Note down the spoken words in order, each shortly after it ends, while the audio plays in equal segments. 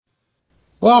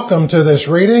Welcome to this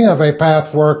reading of a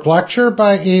Pathwork lecture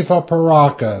by Eva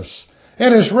Paracas.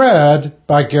 It is read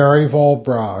by Gary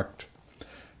Volbracht.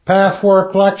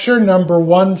 Pathwork lecture number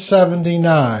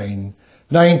 179,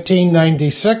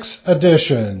 1996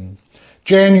 edition,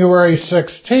 January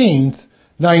 16th,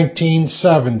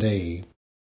 1970.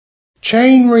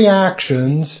 Chain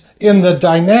reactions in the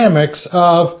dynamics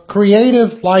of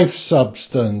creative life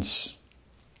substance.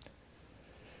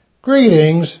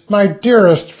 Greetings, my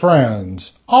dearest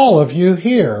friends, all of you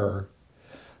here.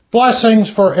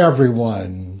 Blessings for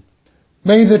everyone.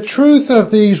 May the truth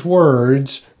of these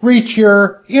words reach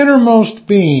your innermost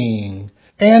being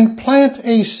and plant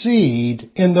a seed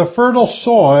in the fertile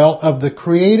soil of the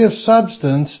creative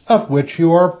substance of which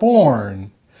you are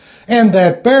born, and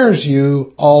that bears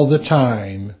you all the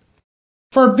time.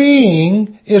 For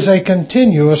being is a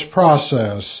continuous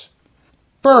process.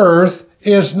 Birth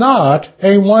is not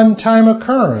a one-time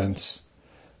occurrence.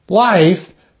 Life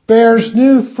bears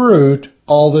new fruit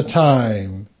all the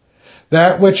time.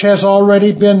 That which has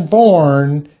already been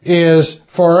born is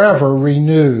forever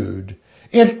renewed.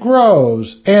 It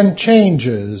grows and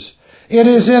changes. It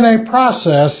is in a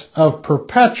process of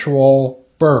perpetual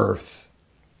birth.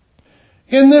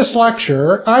 In this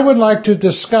lecture, I would like to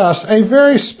discuss a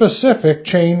very specific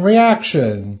chain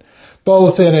reaction,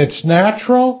 both in its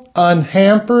natural,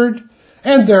 unhampered,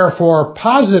 and therefore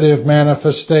positive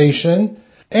manifestation,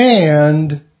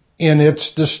 and in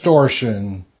its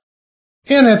distortion.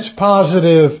 In its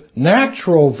positive,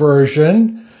 natural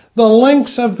version, the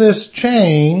links of this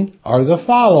chain are the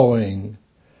following: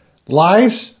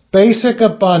 life's basic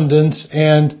abundance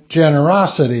and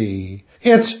generosity,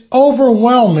 its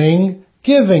overwhelming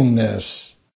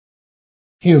givingness,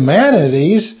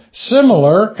 humanity's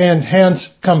similar and hence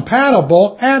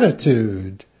compatible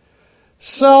attitude,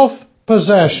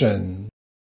 self-possession,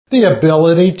 the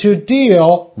ability to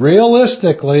deal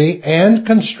realistically and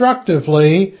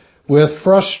constructively with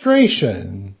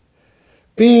frustration,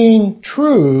 being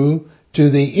true to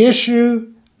the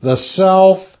issue, the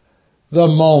self, the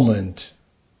moment.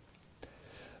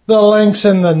 The links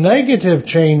in the negative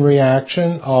chain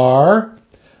reaction are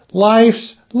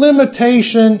life's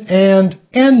limitation and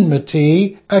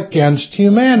enmity against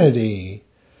humanity,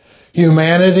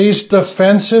 humanity's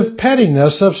defensive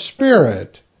pettiness of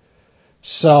spirit,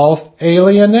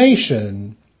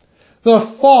 self-alienation,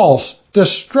 the false,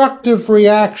 destructive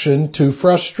reaction to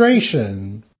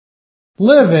frustration,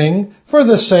 living for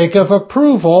the sake of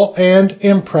approval and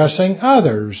impressing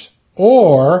others,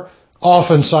 or,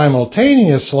 often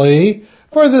simultaneously,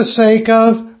 for the sake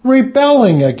of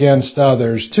rebelling against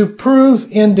others to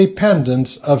prove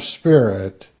independence of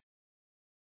spirit.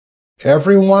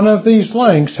 Every one of these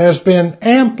links has been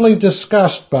amply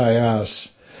discussed by us,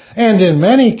 and in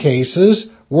many cases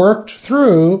worked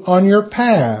through on your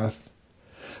path.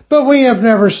 But we have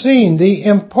never seen the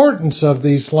importance of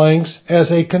these links as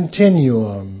a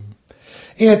continuum.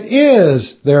 It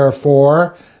is,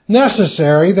 therefore,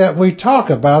 necessary that we talk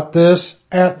about this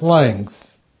at length.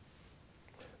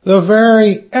 The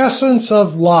very essence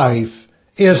of life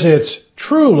is its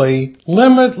truly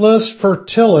limitless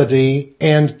fertility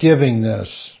and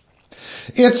givingness.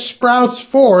 It sprouts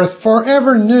forth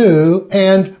forever new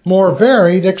and more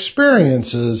varied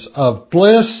experiences of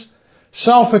bliss,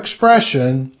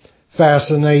 self-expression,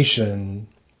 fascination.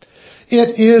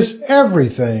 It is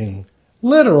everything,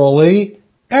 literally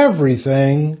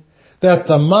everything, that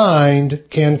the mind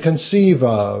can conceive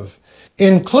of,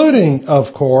 including,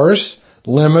 of course,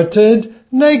 limited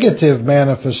negative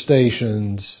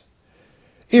manifestations.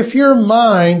 If your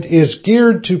mind is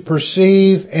geared to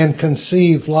perceive and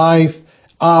conceive life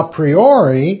a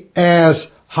priori as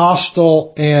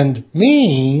hostile and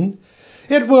mean,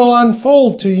 it will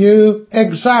unfold to you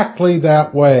exactly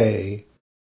that way.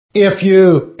 If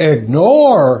you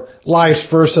ignore life's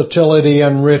versatility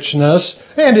and richness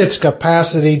and its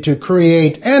capacity to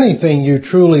create anything you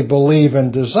truly believe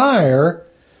and desire,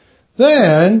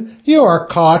 then you are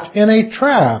caught in a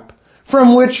trap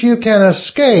from which you can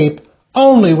escape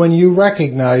only when you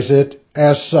recognize it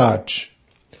as such.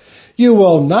 You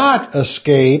will not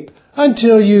escape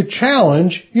until you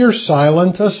challenge your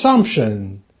silent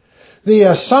assumption, the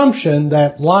assumption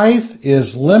that life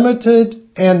is limited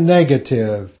and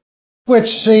negative, which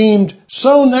seemed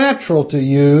so natural to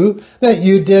you that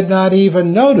you did not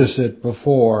even notice it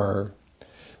before.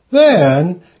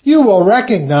 Then you will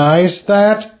recognize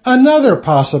that another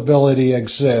possibility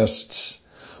exists,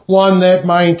 one that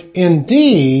might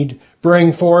indeed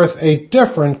bring forth a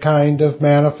different kind of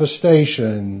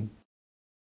manifestation.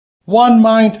 One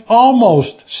might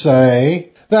almost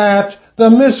say that The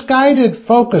misguided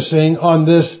focusing on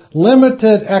this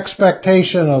limited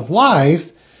expectation of life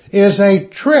is a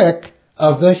trick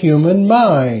of the human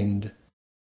mind.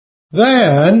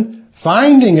 Then,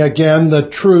 finding again the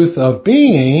truth of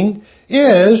being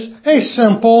is a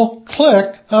simple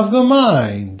click of the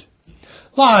mind.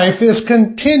 Life is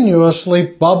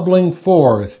continuously bubbling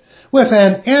forth with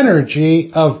an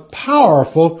energy of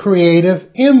powerful creative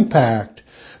impact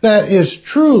that is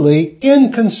truly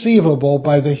inconceivable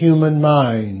by the human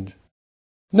mind.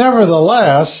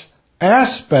 Nevertheless,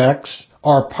 aspects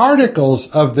or particles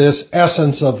of this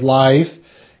essence of life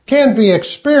can be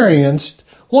experienced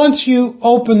once you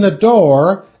open the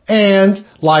door and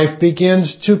life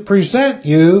begins to present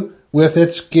you with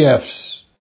its gifts.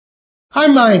 I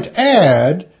might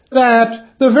add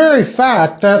that the very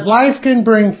fact that life can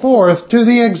bring forth to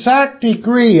the exact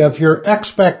degree of your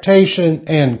expectation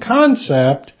and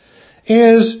concept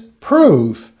is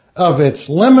proof of its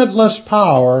limitless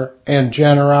power and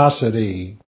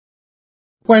generosity.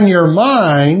 When your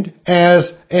mind,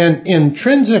 as an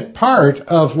intrinsic part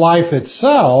of life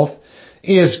itself,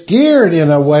 is geared in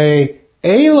a way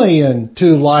alien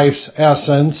to life's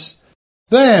essence,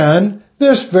 then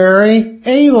this very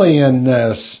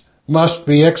alienness must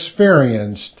be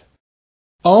experienced.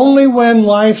 Only when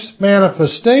life's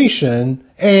manifestation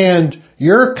and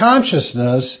your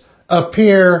consciousness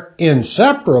appear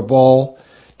inseparable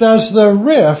does the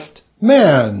rift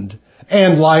mend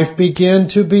and life begin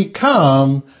to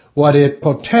become what it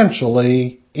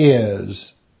potentially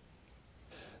is.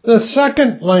 The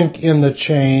second link in the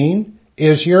chain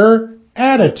is your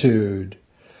attitude.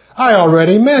 I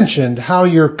already mentioned how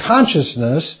your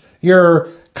consciousness,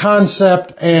 your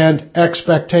concept and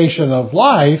expectation of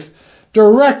life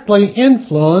directly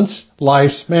influence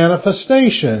life's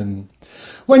manifestation.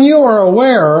 When you are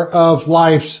aware of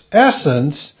life's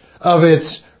essence, of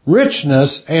its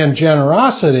richness and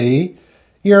generosity,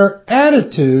 your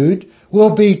attitude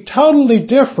will be totally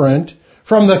different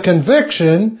from the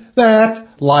conviction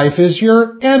that life is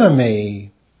your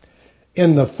enemy.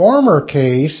 In the former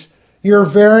case,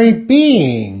 your very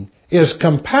being is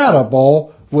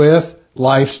compatible with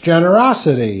life's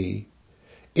generosity.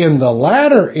 In the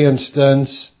latter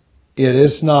instance, it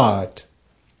is not.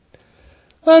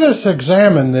 Let us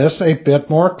examine this a bit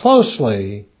more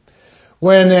closely.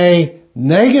 When a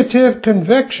negative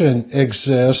conviction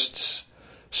exists,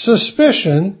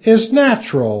 suspicion is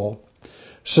natural.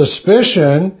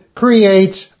 Suspicion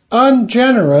creates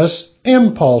ungenerous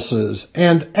impulses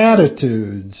and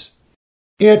attitudes.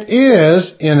 It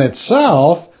is, in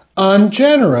itself,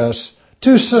 ungenerous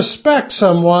to suspect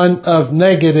someone of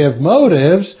negative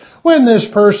motives when this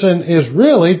person is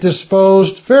really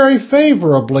disposed very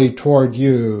favorably toward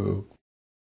you.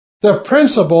 The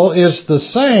principle is the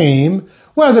same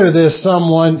whether this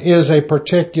someone is a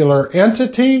particular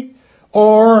entity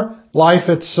or life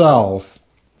itself.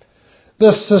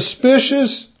 The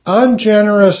suspicious,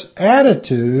 ungenerous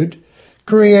attitude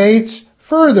creates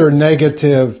further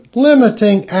negative,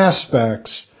 limiting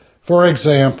aspects. For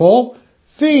example,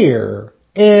 fear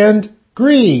and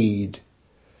greed.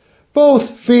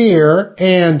 Both fear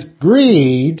and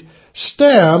greed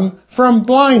stem from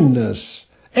blindness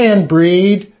and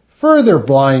breed further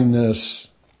blindness.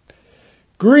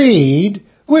 Greed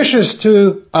wishes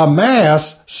to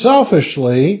amass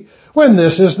selfishly when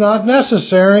this is not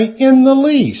necessary in the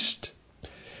least.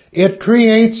 It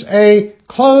creates a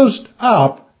closed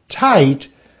up, tight,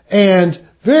 and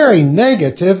very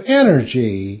negative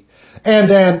energy,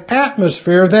 and an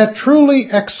atmosphere that truly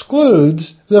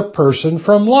excludes the person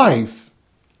from life.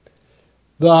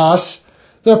 Thus,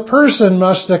 the person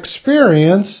must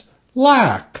experience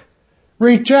lack,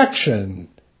 rejection,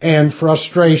 and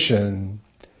frustration.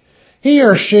 He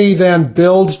or she then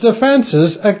builds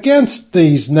defenses against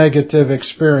these negative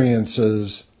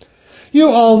experiences. You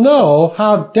all know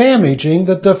how damaging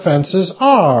the defenses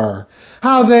are,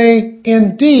 how they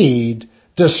indeed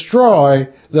destroy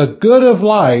the good of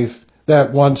life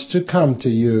that wants to come to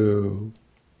you.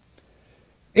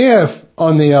 If,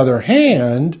 on the other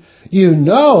hand, you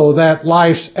know that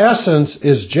life's essence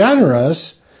is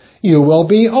generous, you will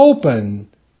be open,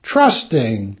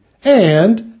 trusting,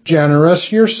 and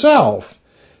generous yourself.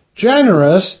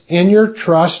 Generous in your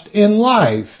trust in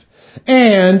life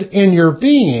and in your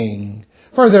being,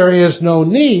 for there is no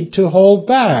need to hold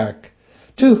back,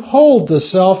 to hold the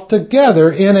self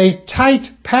together in a tight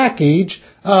package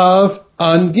of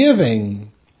ungiving.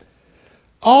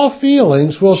 All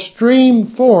feelings will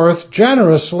stream forth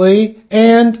generously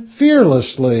and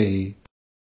fearlessly.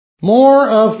 More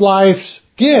of life's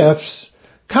gifts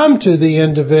come to the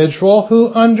individual who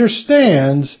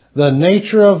understands the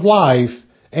nature of life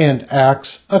and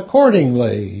acts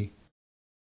accordingly.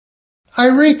 I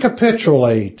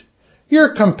recapitulate.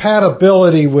 Your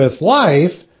compatibility with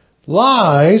life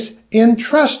lies in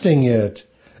trusting it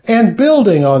and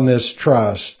building on this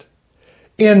trust,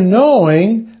 in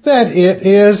knowing that it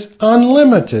is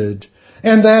unlimited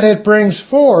and that it brings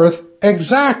forth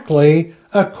exactly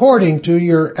according to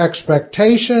your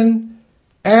expectation,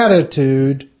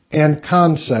 attitude, and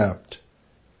concept.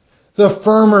 The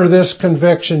firmer this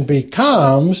conviction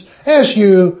becomes as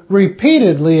you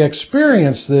repeatedly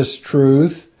experience this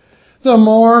truth, the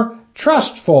more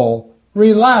trustful,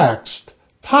 relaxed,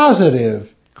 positive,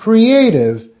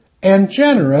 creative, and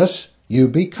generous you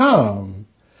become.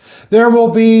 There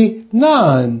will be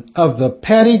none of the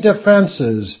petty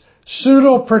defenses,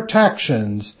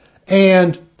 pseudo-protections,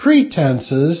 and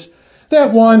pretenses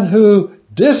that one who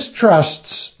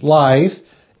distrusts life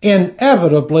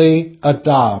inevitably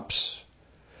adopts.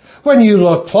 When you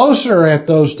look closer at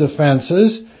those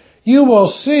defenses, you will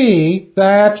see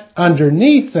that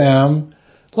underneath them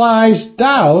lies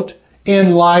doubt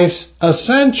in life's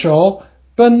essential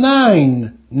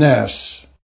benignness.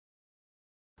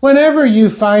 Whenever you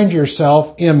find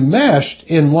yourself enmeshed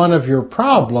in one of your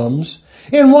problems,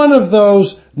 in one of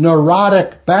those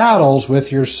neurotic battles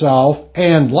with yourself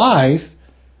and life,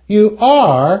 you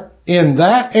are, in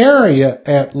that area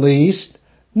at least,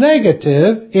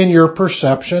 negative in your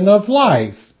perception of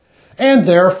life, and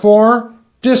therefore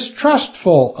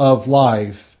distrustful of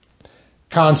life.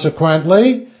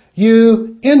 Consequently,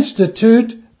 you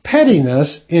institute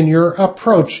pettiness in your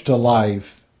approach to life.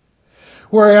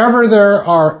 Wherever there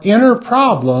are inner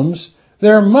problems,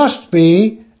 there must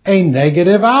be a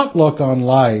negative outlook on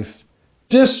life,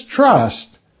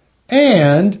 distrust,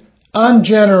 and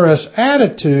ungenerous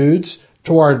attitudes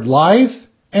toward life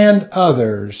and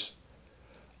others.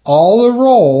 All the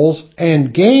roles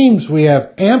and games we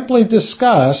have amply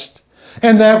discussed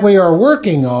and that we are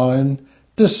working on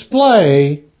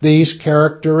display these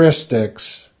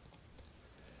characteristics.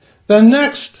 The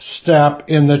next step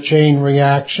in the chain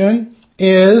reaction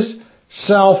is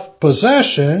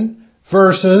self-possession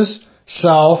versus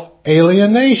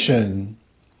self-alienation.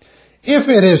 If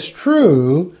it is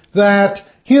true that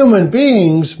human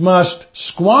beings must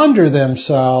squander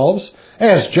themselves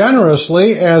as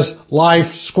generously as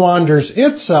life squanders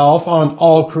itself on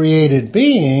all created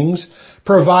beings,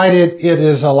 provided it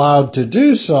is allowed to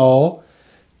do so,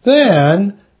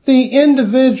 then the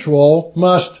individual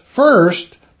must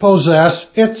first possess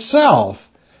itself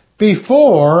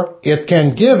before it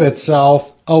can give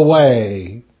itself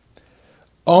away.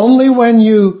 Only when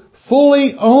you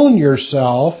fully own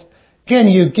yourself can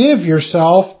you give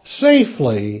yourself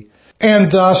safely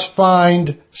and thus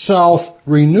find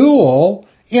self-renewal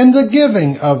in the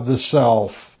giving of the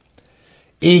self.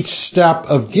 Each step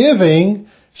of giving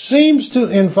seems to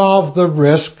involve the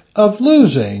risk of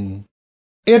losing.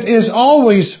 It is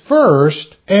always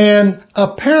first an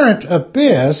apparent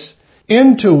abyss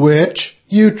into which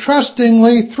you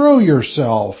trustingly throw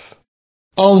yourself,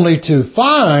 only to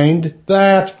find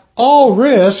that all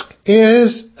risk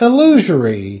is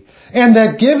illusory, and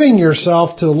that giving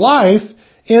yourself to life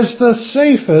is the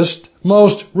safest,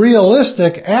 most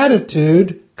realistic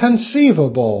attitude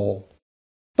conceivable.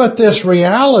 But this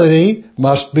reality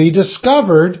must be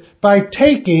discovered by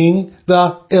taking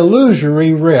the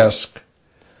illusory risk.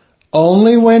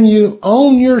 Only when you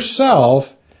own yourself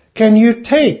can you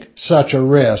take such a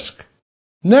risk.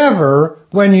 Never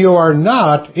when you are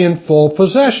not in full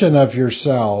possession of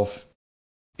yourself.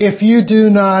 If you do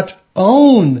not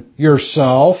own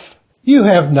yourself, you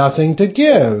have nothing to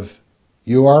give.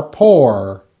 You are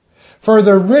poor. For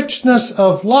the richness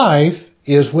of life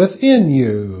is within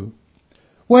you.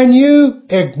 When you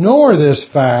ignore this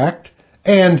fact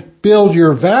and build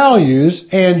your values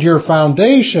and your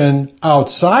foundation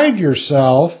outside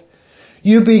yourself,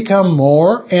 you become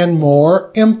more and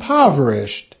more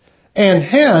impoverished, and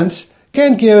hence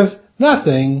can give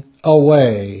nothing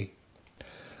away.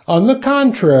 On the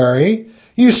contrary,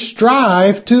 you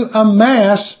strive to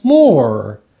amass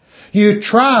more. You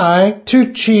try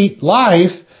to cheat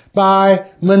life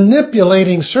by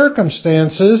manipulating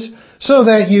circumstances so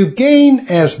that you gain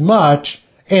as much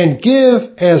and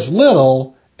give as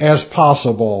little as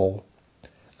possible.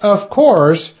 Of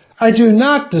course, I do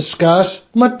not discuss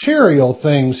material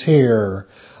things here,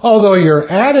 although your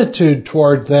attitude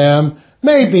toward them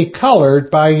may be colored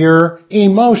by your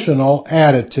emotional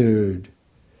attitude.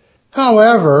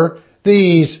 However,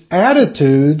 these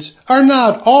attitudes are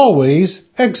not always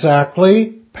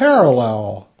exactly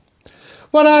parallel.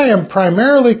 What I am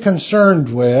primarily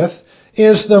concerned with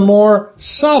is the more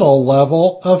subtle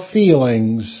level of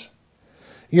feelings.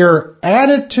 your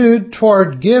attitude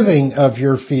toward giving of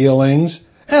your feelings,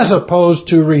 as opposed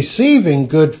to receiving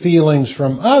good feelings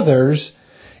from others,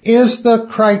 is the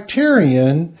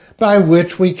criterion by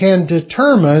which we can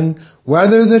determine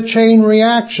whether the chain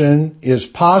reaction is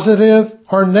positive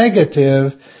or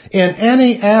negative in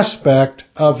any aspect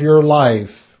of your life.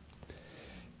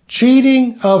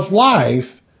 Cheating of life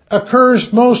occurs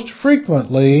most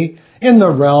frequently in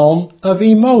the realm of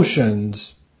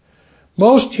emotions.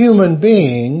 Most human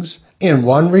beings, in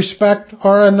one respect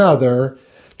or another,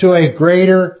 to a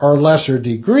greater or lesser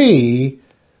degree,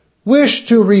 wish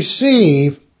to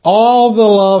receive all the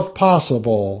love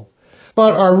possible,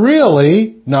 but are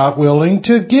really not willing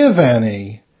to give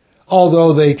any,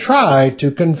 although they try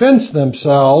to convince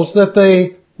themselves that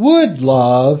they would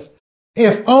love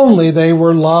if only they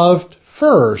were loved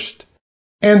first,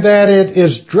 and that it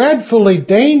is dreadfully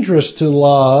dangerous to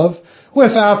love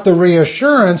without the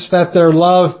reassurance that their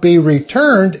love be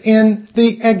returned in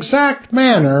the exact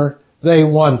manner they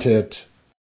want it.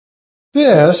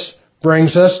 This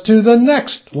brings us to the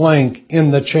next link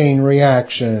in the chain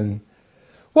reaction.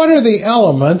 What are the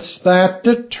elements that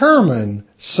determine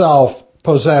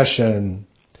self-possession?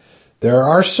 There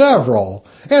are several,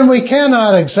 and we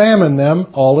cannot examine them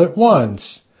all at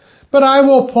once. But I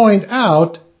will point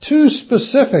out two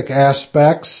specific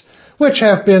aspects which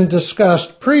have been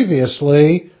discussed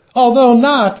previously, although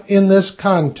not in this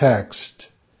context.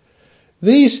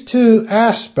 These two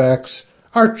aspects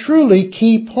are truly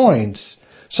key points,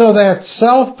 so that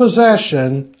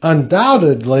self-possession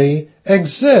undoubtedly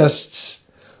exists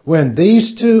when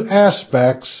these two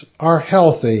aspects are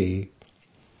healthy.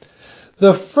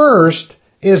 The first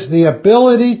is the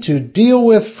ability to deal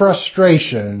with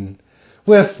frustration,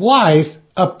 with life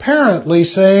apparently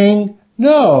saying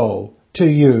no to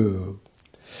you.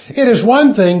 It is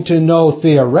one thing to know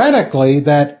theoretically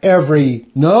that every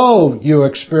no you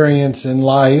experience in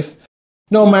life,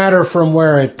 no matter from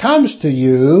where it comes to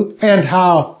you and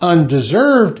how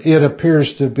undeserved it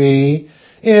appears to be,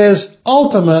 is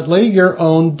ultimately your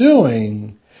own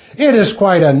doing. It is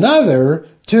quite another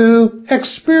to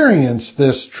experience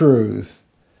this truth.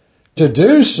 To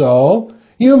do so,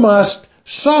 you must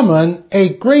summon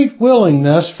a great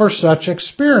willingness for such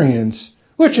experience,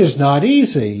 which is not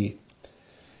easy.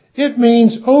 It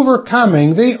means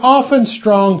overcoming the often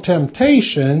strong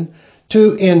temptation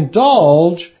to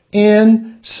indulge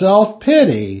in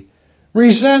self-pity,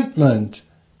 resentment,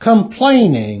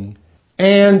 complaining,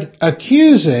 and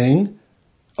accusing,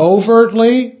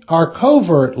 overtly or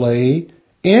covertly,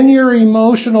 in your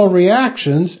emotional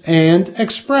reactions and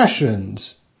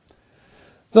expressions.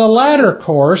 The latter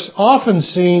course often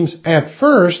seems at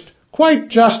first quite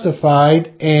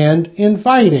justified and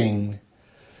inviting.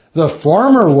 The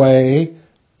former way,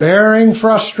 bearing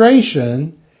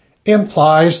frustration,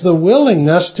 implies the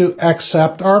willingness to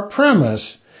accept our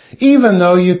premise, even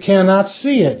though you cannot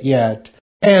see it yet,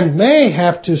 and may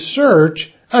have to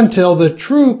search until the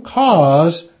true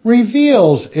cause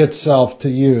reveals itself to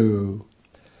you.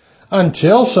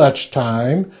 Until such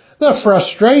time, the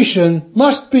frustration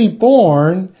must be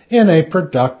borne in a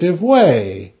productive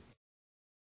way.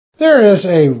 There is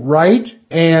a right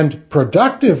and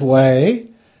productive way,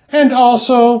 and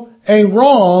also a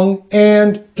wrong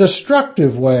and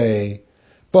destructive way,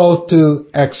 both to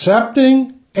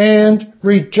accepting and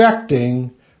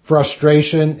rejecting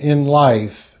frustration in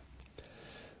life.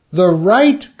 The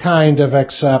right kind of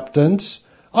acceptance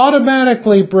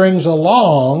automatically brings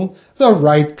along the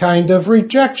right kind of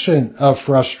rejection of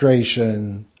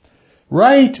frustration.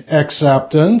 Right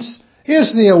acceptance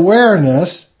is the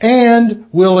awareness and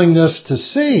willingness to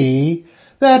see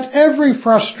that every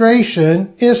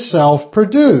frustration is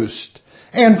self-produced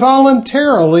and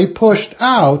voluntarily pushed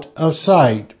out of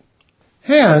sight.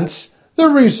 Hence, the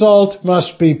result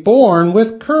must be borne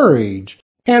with courage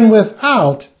and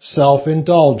without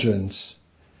self-indulgence.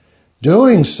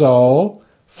 Doing so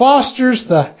fosters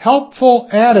the helpful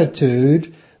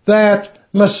attitude that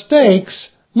mistakes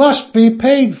must be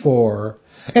paid for,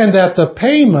 and that the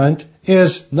payment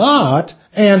is not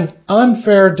an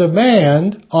unfair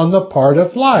demand on the part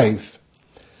of life.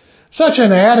 Such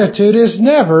an attitude is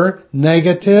never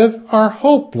negative or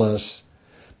hopeless,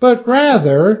 but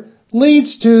rather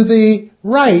leads to the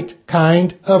right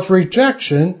kind of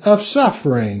rejection of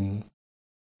suffering.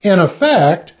 In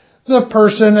effect, the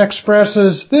person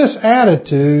expresses this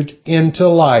attitude into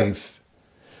life.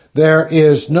 There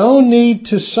is no need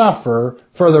to suffer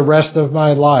for the rest of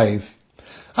my life.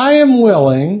 I am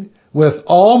willing, with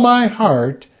all my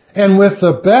heart, and with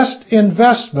the best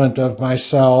investment of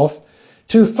myself,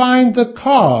 to find the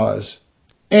cause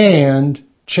and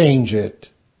change it.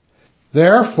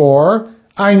 Therefore,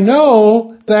 I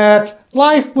know that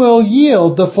life will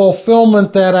yield the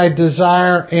fulfillment that I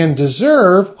desire and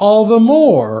deserve all the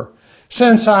more,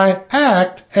 since I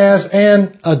act as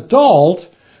an adult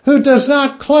who does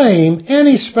not claim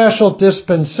any special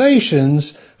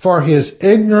dispensations for his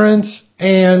ignorance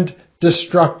and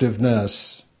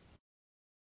destructiveness.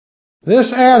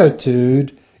 This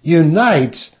attitude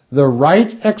unites the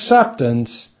right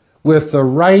acceptance with the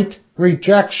right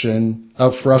rejection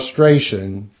of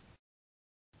frustration.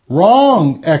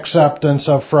 Wrong acceptance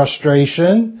of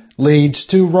frustration leads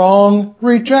to wrong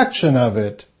rejection of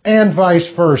it, and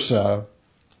vice versa.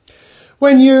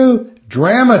 When you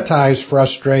dramatize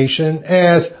frustration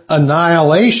as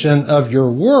annihilation of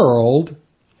your world,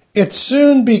 it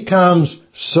soon becomes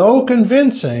so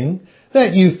convincing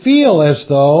that you feel as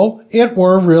though it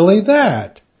were really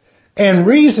that, and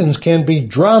reasons can be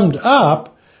drummed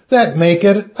up that make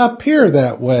it appear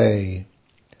that way.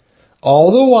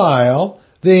 All the while,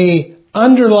 the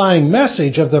underlying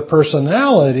message of the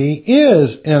personality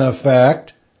is, in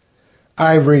effect,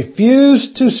 I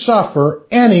refuse to suffer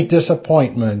any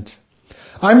disappointment.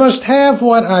 I must have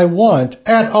what I want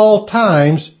at all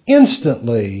times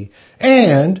instantly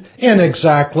and in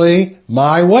exactly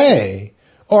my way,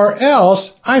 or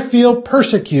else I feel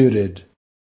persecuted.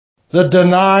 The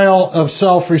denial of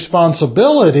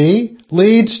self-responsibility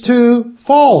leads to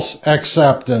false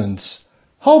acceptance,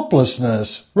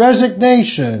 hopelessness,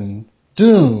 resignation,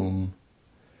 doom.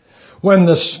 When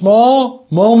the small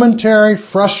momentary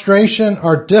frustration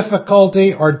or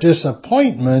difficulty or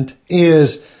disappointment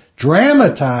is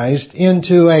dramatized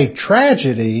into a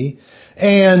tragedy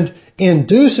and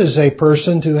induces a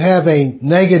person to have a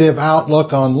negative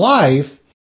outlook on life,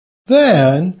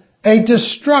 then a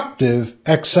destructive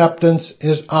acceptance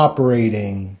is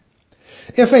operating.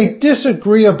 If a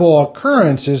disagreeable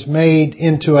occurrence is made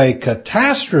into a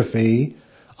catastrophe,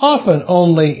 often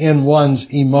only in one's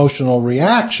emotional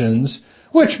reactions,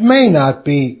 which may not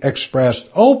be expressed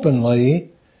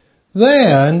openly,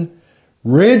 then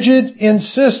rigid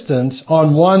insistence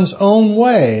on one's own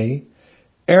way,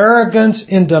 arrogance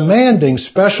in demanding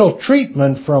special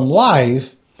treatment from life,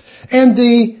 and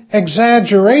the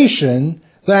exaggeration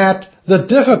that the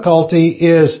difficulty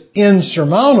is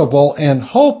insurmountable and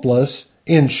hopeless,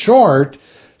 in short,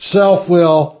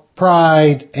 self-will,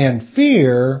 pride, and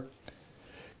fear,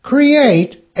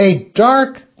 create a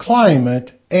dark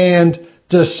climate and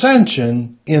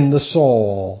dissension in the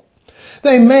soul.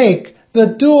 They make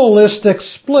the dualistic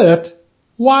split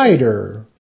wider.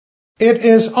 It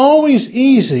is always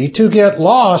easy to get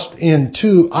lost in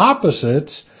two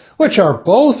opposites, which are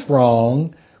both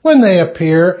wrong, when they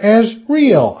appear as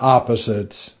real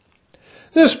opposites.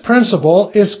 This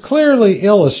principle is clearly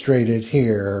illustrated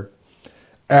here.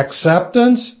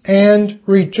 Acceptance and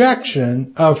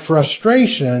rejection of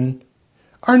frustration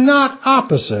are not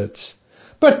opposites,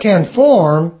 but can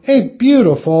form a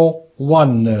beautiful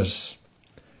oneness.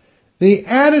 The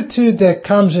attitude that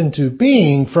comes into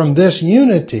being from this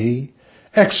unity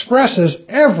expresses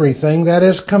everything that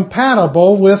is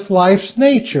compatible with life's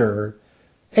nature,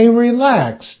 a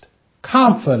relaxed,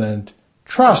 confident,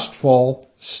 trustful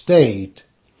state.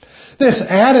 This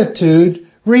attitude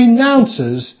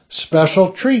renounces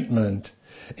special treatment.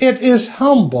 It is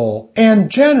humble and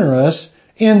generous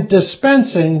in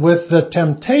dispensing with the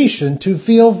temptation to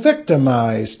feel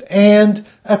victimized and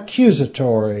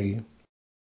accusatory.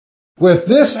 With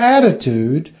this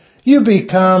attitude, you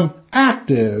become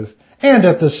active and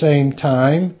at the same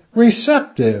time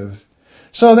receptive,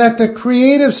 so that the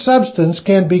creative substance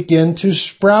can begin to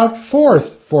sprout forth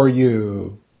for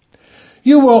you.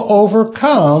 You will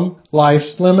overcome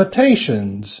life's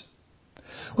limitations.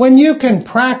 When you can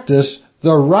practice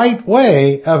the right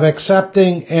way of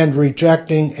accepting and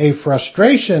rejecting a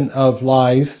frustration of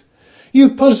life,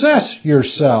 you possess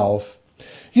yourself.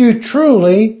 You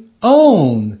truly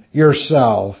own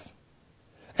yourself.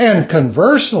 And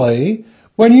conversely,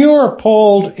 when you are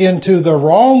pulled into the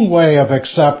wrong way of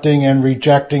accepting and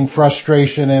rejecting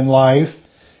frustration in life,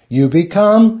 you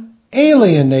become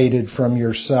alienated from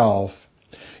yourself.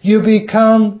 You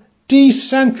become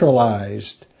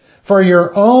decentralized, for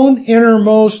your own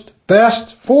innermost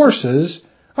best forces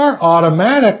are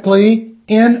automatically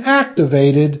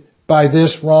inactivated by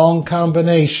this wrong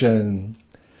combination.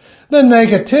 The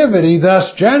negativity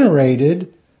thus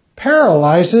generated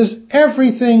paralyzes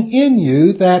everything in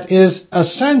you that is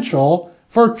essential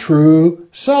for true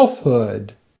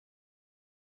selfhood.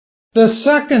 The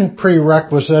second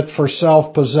prerequisite for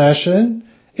self-possession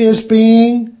is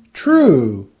being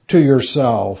true to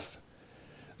yourself.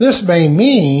 This may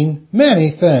mean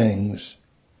many things.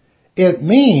 It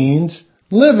means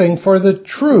living for the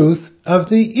truth of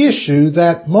the issue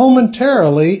that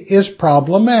momentarily is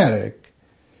problematic.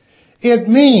 It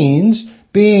means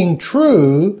being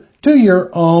true to your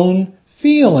own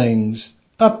feelings,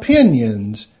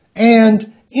 opinions,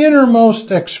 and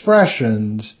innermost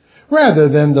expressions rather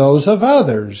than those of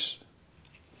others.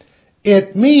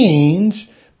 It means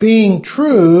being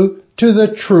true to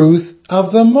the truth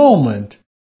of the moment,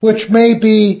 which may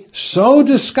be so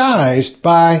disguised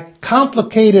by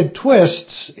complicated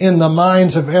twists in the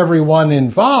minds of everyone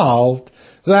involved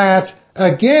that,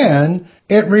 again,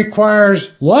 it requires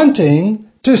wanting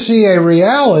to see a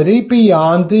reality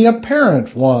beyond the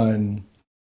apparent one.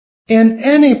 In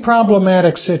any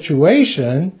problematic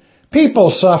situation, people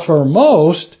suffer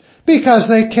most because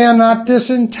they cannot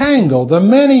disentangle the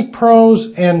many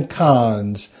pros and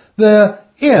cons, the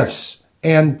ifs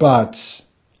and buts.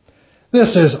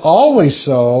 This is always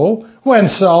so when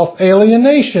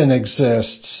self-alienation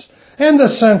exists and the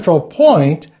central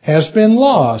point has been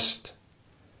lost.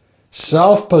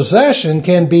 Self-possession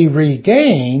can be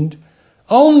regained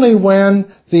only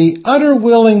when the utter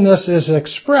willingness is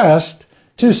expressed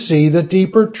to see the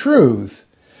deeper truth,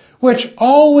 which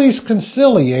always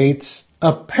conciliates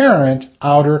apparent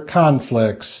outer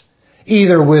conflicts,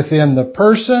 either within the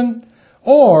person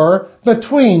or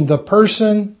between the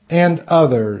person and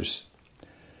others.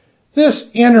 This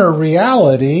inner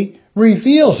reality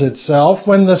reveals itself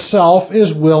when the self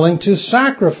is willing to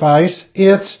sacrifice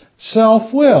its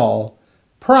self-will,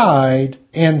 pride,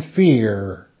 and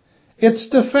fear, its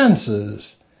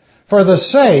defenses, for the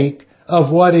sake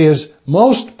of what is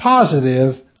most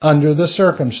positive under the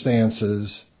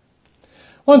circumstances.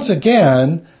 Once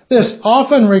again, this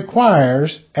often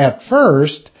requires, at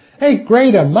first, a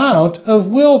great amount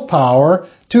of willpower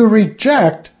to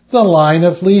reject the line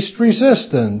of least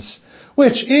resistance,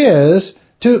 which is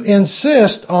to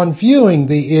insist on viewing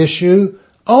the issue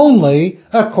only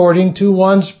according to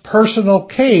one's personal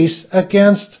case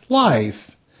against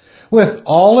life, with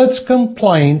all its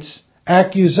complaints,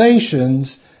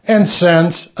 accusations, and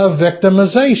sense of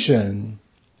victimization.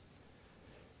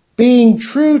 Being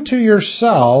true to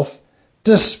yourself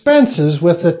dispenses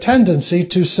with the tendency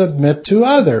to submit to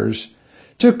others,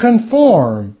 to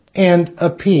conform and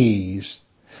appease,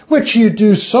 which you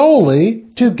do solely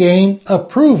to gain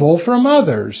approval from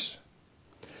others.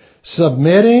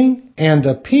 Submitting and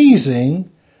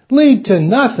appeasing lead to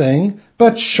nothing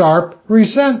but sharp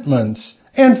resentments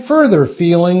and further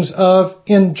feelings of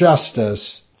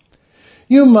injustice.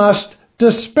 You must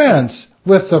dispense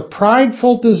with the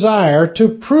prideful desire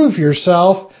to prove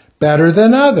yourself better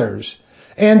than others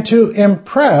and to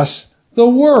impress the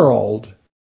world.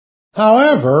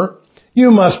 However, you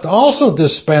must also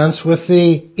dispense with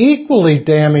the equally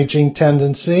damaging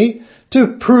tendency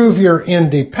to prove your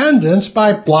independence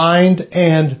by blind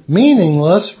and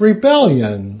meaningless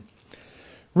rebellion.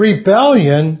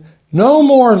 Rebellion no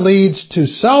more leads to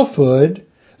selfhood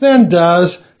than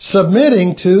does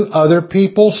submitting to other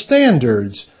people's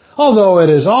standards, although it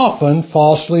is often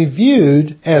falsely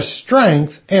viewed as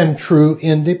strength and true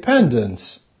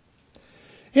independence.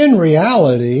 In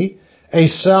reality, a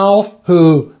self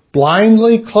who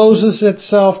blindly closes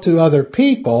itself to other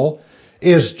people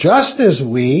is just as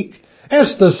weak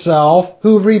as the self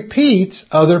who repeats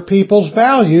other people's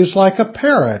values like a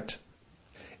parrot.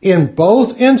 In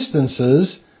both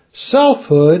instances,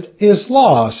 selfhood is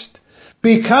lost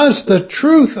because the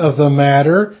truth of the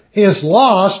matter is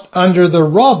lost under the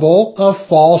rubble of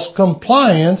false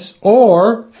compliance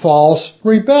or false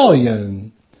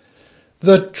rebellion.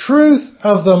 The truth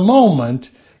of the moment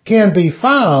can be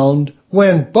found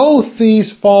when both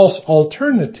these false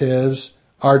alternatives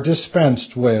are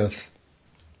dispensed with.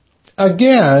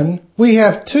 Again, we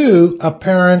have two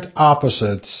apparent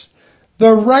opposites.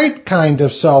 The right kind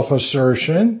of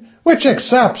self-assertion, which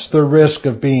accepts the risk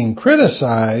of being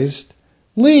criticized,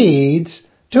 leads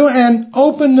to an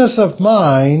openness of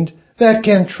mind that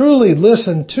can truly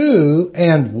listen to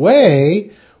and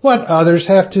weigh what others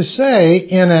have to say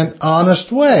in an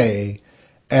honest way,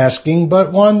 asking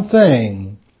but one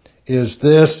thing: is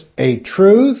this a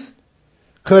truth?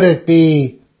 Could it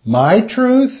be my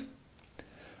truth?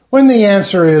 When the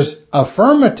answer is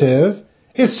affirmative,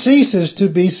 it ceases to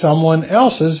be someone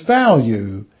else's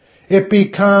value. It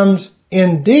becomes,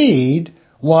 indeed,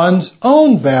 one's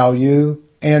own value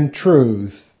and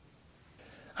truth.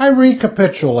 I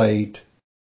recapitulate.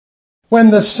 When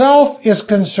the self is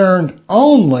concerned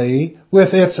only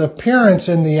with its appearance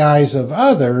in the eyes of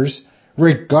others,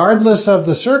 regardless of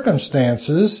the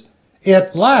circumstances,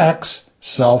 it lacks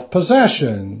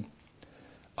self-possession.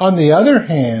 On the other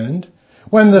hand,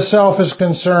 When the self is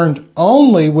concerned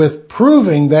only with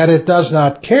proving that it does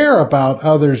not care about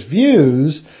others'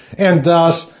 views and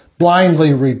thus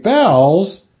blindly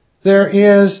rebels, there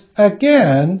is,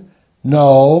 again,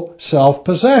 no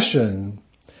self-possession.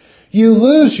 You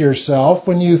lose yourself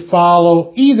when you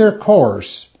follow either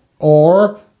course,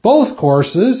 or both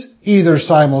courses, either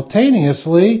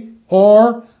simultaneously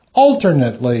or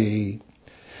alternately.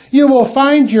 You will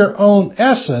find your own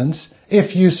essence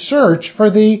if you search for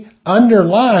the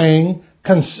underlying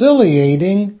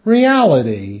conciliating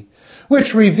reality,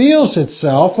 which reveals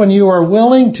itself when you are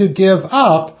willing to give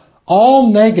up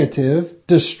all negative,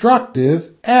 destructive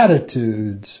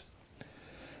attitudes.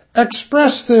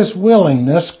 Express this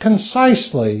willingness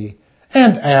concisely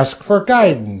and ask for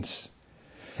guidance.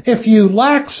 If you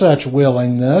lack such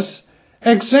willingness,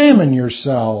 examine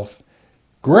yourself.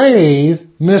 Grave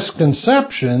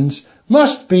misconceptions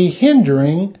must be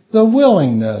hindering the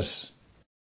willingness.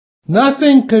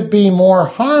 Nothing could be more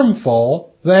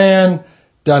harmful than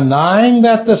denying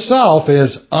that the self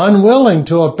is unwilling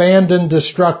to abandon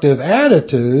destructive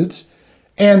attitudes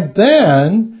and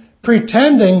then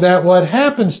pretending that what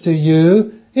happens to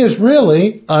you is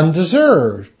really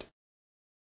undeserved.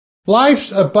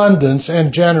 Life's abundance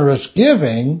and generous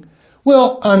giving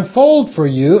will unfold for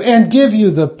you and give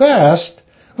you the best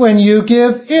when you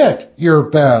give it your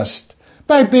best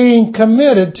by being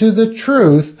committed to the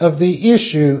truth of the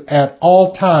issue at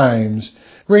all times,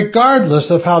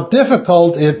 regardless of how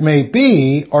difficult it may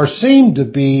be or seem to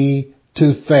be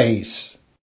to face.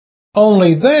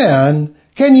 Only then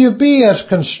can you be as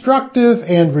constructive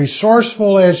and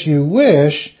resourceful as you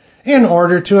wish in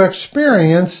order to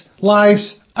experience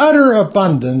life's utter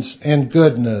abundance and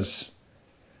goodness.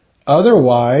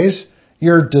 Otherwise,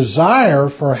 your desire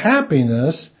for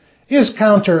happiness is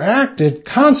counteracted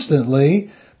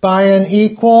constantly by an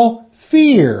equal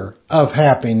fear of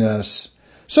happiness,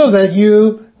 so that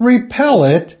you repel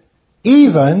it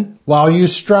even while you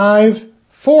strive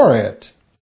for it.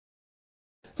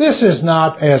 This is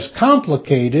not as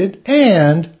complicated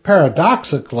and,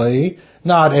 paradoxically,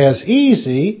 not as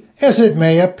easy as it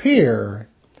may appear.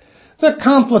 The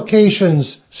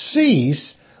complications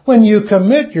cease when you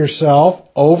commit yourself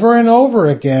over and over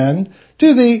again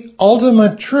to the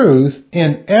ultimate truth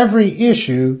in every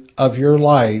issue of your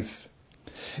life.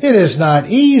 It is not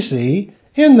easy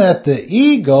in that the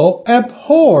ego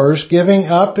abhors giving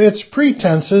up its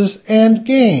pretenses and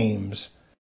games.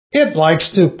 It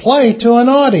likes to play to an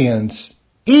audience,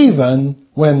 even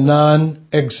when none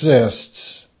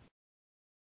exists.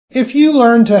 If you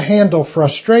learn to handle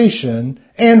frustration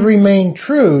and remain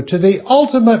true to the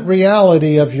ultimate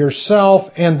reality of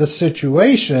yourself and the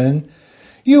situation,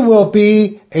 you will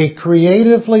be a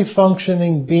creatively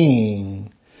functioning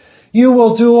being. You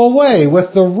will do away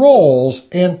with the roles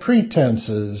and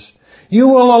pretenses. You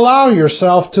will allow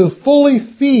yourself to fully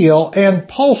feel and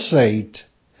pulsate,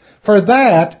 for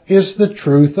that is the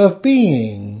truth of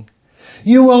being.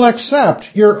 You will accept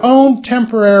your own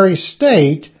temporary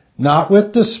state, not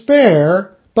with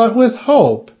despair, but with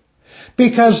hope,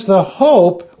 because the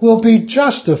hope will be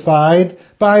justified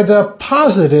by the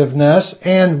positiveness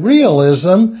and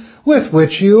realism with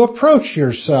which you approach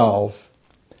yourself.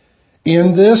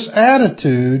 In this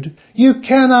attitude, you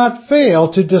cannot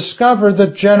fail to discover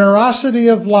the generosity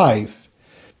of life,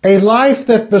 a life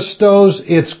that bestows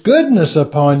its goodness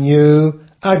upon you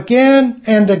again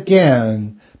and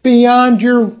again, beyond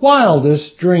your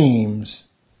wildest dreams.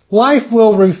 Life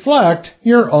will reflect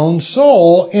your own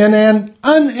soul in an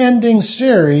unending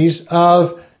series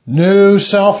of new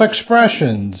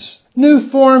self-expressions, new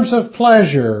forms of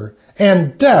pleasure,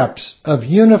 and depths of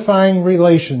unifying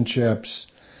relationships,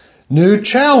 new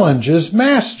challenges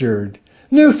mastered,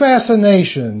 new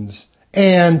fascinations,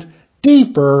 and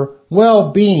deeper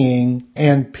well-being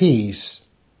and peace.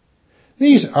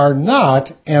 These are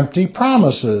not empty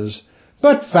promises,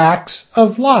 but facts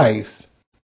of life.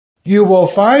 You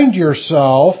will find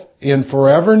yourself, in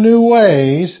forever new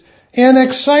ways, in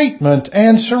excitement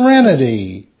and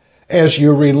serenity as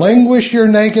you relinquish your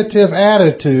negative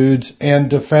attitudes and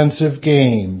defensive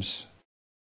games.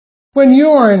 When you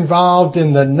are involved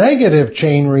in the negative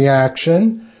chain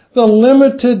reaction, the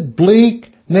limited, bleak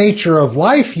nature of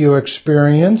life you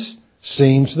experience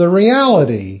seems the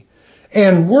reality,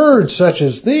 and words such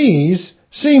as these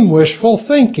seem wishful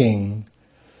thinking.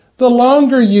 The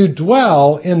longer you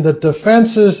dwell in the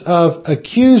defenses of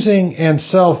accusing and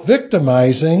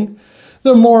self-victimizing,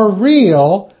 the more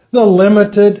real the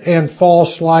limited and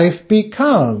false life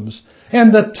becomes,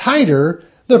 and the tighter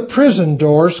the prison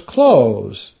doors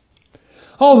close.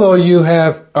 Although you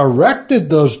have erected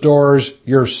those doors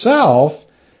yourself,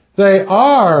 they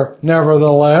are,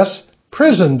 nevertheless,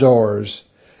 prison doors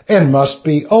and must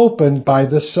be opened by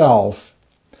the self.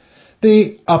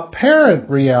 The apparent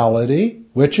reality,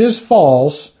 which is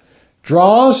false,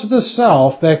 draws the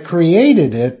self that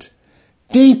created it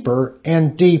deeper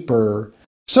and deeper,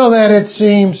 so that it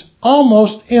seems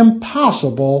almost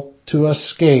impossible to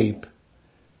escape.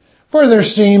 For there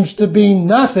seems to be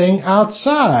nothing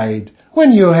outside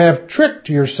when you have tricked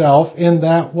yourself in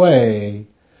that way.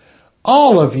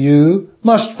 All of you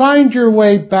must find your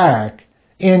way back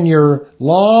in your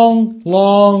long,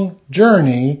 long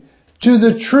journey to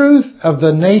the truth of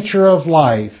the nature of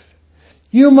life.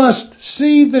 You must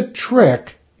see the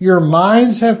trick your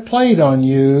minds have played on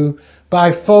you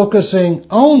by focusing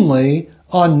only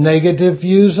on negative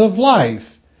views of life,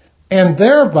 and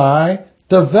thereby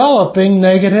developing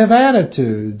negative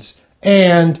attitudes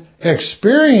and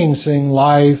experiencing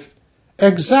life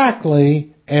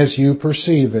exactly as you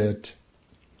perceive it.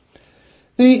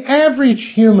 The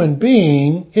average human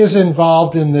being is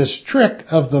involved in this trick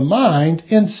of the mind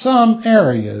in some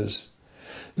areas.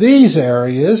 These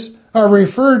areas are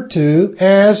referred to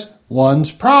as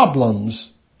one's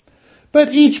problems.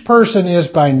 But each person is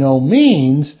by no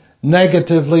means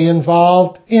negatively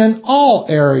involved in all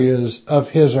areas of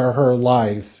his or her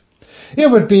life. It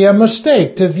would be a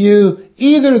mistake to view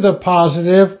either the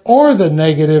positive or the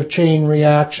negative chain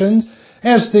reactions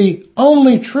as the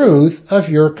only truth of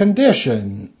your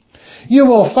condition. You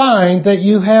will find that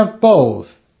you have both.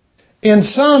 In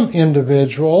some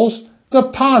individuals,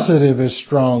 the positive is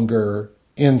stronger.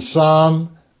 In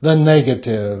some, the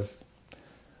negative.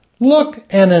 Look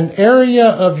at an area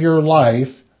of your life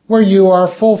where you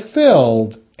are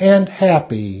fulfilled and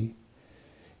happy.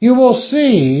 You will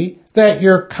see that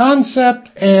your concept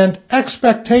and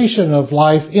expectation of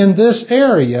life in this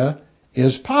area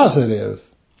is positive.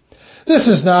 This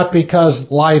is not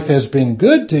because life has been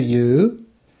good to you.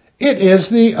 It is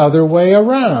the other way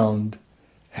around.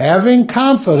 Having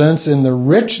confidence in the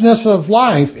richness of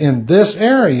life in this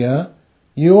area,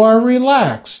 you are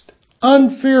relaxed,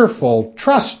 unfearful,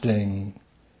 trusting.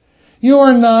 You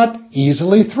are not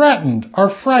easily threatened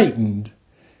or frightened.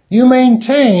 You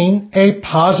maintain a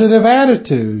positive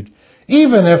attitude,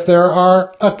 even if there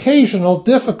are occasional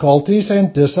difficulties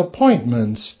and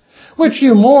disappointments, which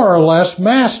you more or less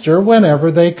master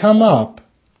whenever they come up.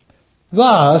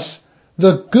 Thus,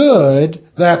 the good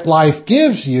that life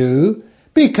gives you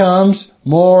becomes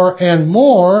more and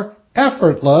more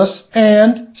effortless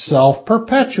and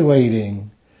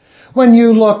self-perpetuating. When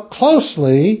you look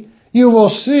closely, you will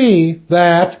see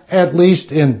that, at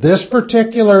least in this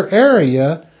particular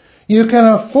area, you can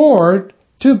afford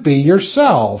to be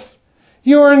yourself.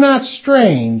 You are not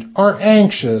strained or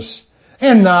anxious,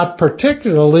 and not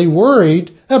particularly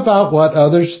worried about what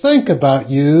others think about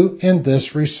you in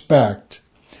this respect.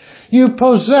 You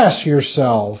possess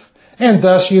yourself, and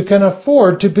thus you can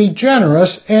afford to be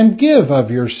generous and give of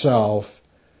yourself.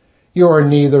 You are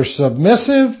neither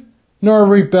submissive nor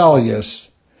rebellious.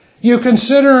 You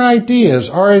consider ideas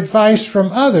or advice from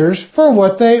others for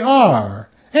what they are,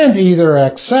 and either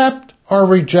accept or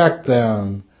reject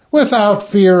them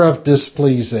without fear of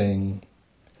displeasing.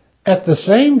 At the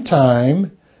same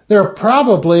time, there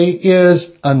probably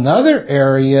is another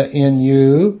area in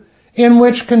you in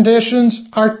which conditions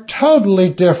are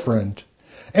totally different,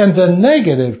 and the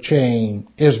negative chain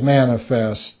is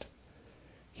manifest.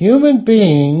 Human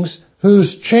beings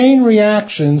whose chain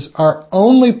reactions are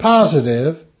only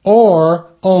positive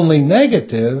or only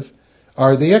negative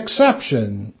are the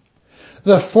exception.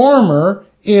 The former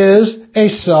is a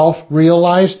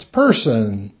self-realized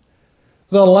person.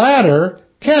 The latter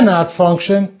cannot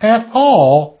function at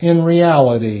all in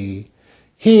reality.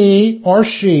 He or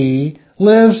she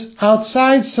lives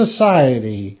outside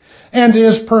society and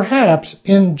is perhaps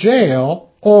in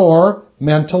jail or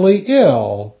mentally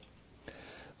ill.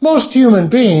 Most human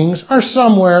beings are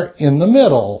somewhere in the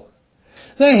middle.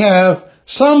 They have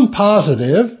some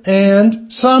positive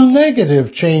and some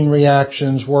negative chain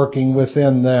reactions working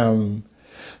within them.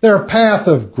 Their path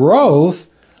of growth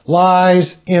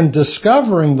lies in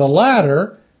discovering the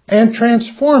latter and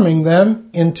transforming them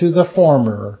into the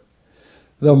former.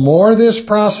 The more this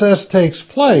process takes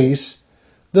place,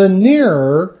 the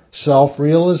nearer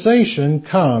self-realization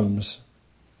comes.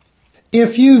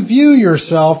 If you view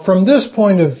yourself from this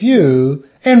point of view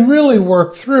and really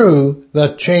work through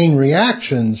the chain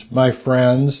reactions, my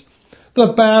friends,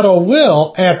 the battle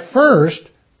will, at first,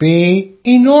 be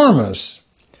enormous.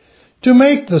 To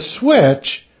make the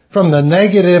switch from the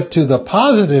negative to the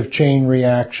positive chain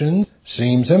reaction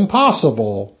seems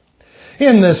impossible.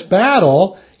 In this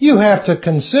battle, you have to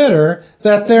consider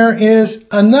that there is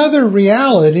another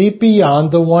reality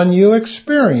beyond the one you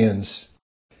experience.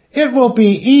 It will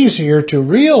be easier to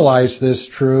realize this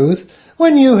truth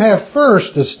when you have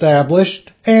first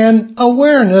established an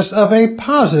awareness of a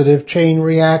positive chain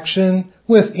reaction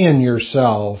within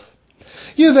yourself.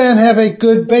 You then have a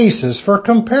good basis for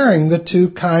comparing the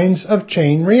two kinds of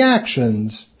chain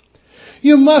reactions.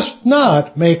 You must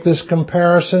not make this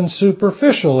comparison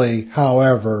superficially,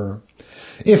 however.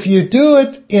 If you do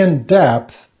it in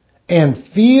depth and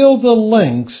feel the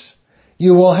links,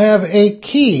 you will have a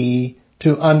key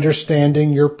to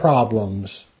understanding your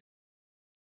problems.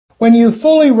 When you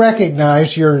fully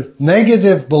recognize your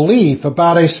negative belief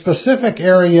about a specific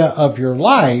area of your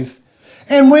life,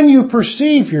 and when you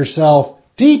perceive yourself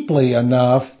deeply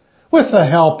enough with the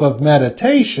help of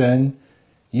meditation,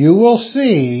 you will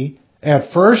see,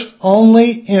 at first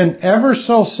only in ever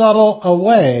so subtle a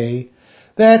way,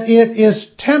 that it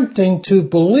is tempting to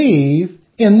believe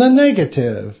in the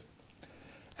negative.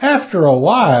 After a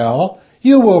while,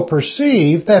 you will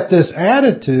perceive that this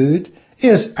attitude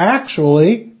is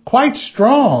actually quite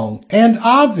strong and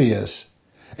obvious,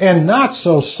 and not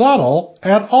so subtle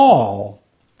at all.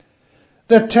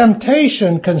 The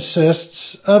temptation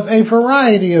consists of a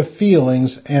variety of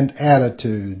feelings and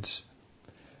attitudes.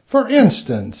 For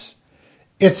instance,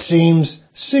 it seems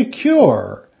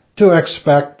secure to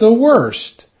expect the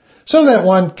worst, so that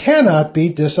one cannot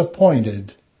be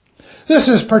disappointed. This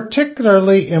is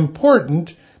particularly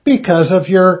important because of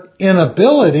your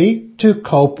inability to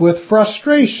cope with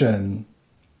frustration.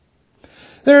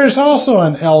 There is also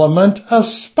an element of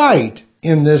spite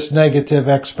in this negative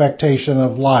expectation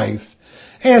of life,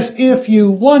 as if you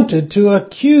wanted to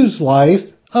accuse life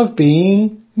of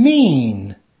being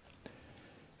mean.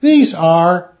 These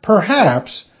are,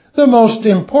 perhaps, the most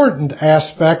important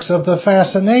aspects of the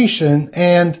fascination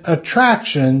and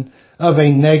attraction of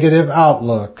a negative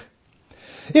outlook.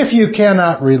 If you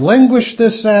cannot relinquish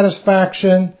this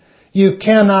satisfaction, you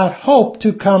cannot hope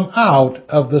to come out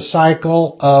of the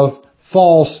cycle of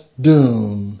false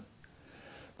doom.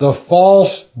 The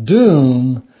false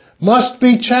doom must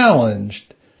be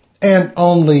challenged, and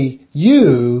only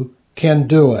you can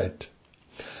do it.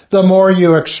 The more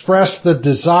you express the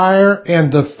desire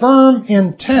and the firm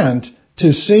intent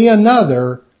to see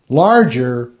another,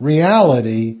 larger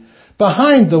reality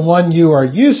behind the one you are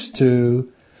used to,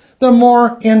 the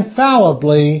more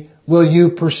infallibly will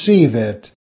you perceive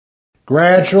it.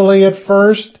 Gradually at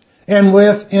first, and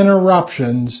with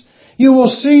interruptions, you will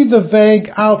see the vague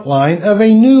outline of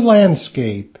a new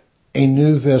landscape, a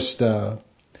new vista.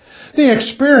 The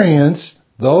experience,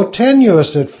 though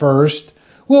tenuous at first,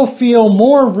 will feel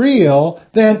more real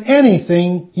than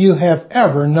anything you have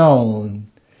ever known.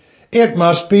 It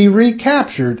must be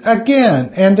recaptured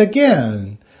again and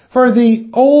again, for the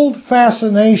old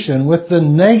fascination with the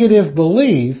negative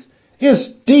belief is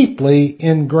deeply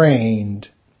ingrained.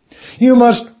 You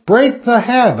must break the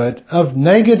habit of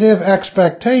negative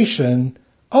expectation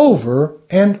over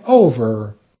and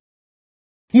over.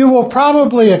 You will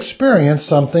probably experience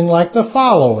something like the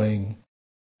following.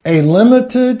 A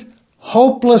limited,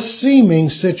 hopeless-seeming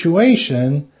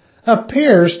situation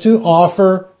appears to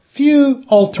offer few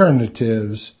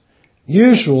alternatives,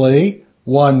 usually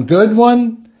one good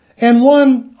one and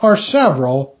one or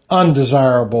several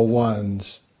undesirable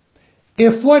ones.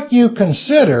 If what you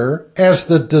consider as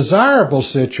the desirable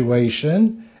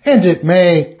situation, and it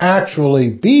may actually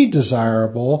be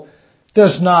desirable,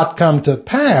 does not come to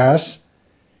pass,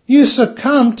 you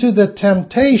succumb to the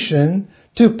temptation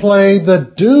to play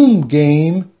the doom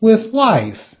game with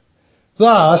life,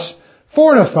 thus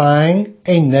fortifying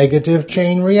a negative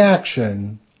chain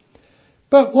reaction.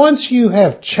 But once you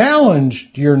have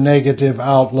challenged your negative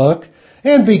outlook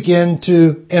and begin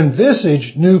to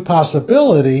envisage new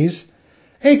possibilities,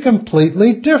 a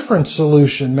completely different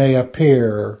solution may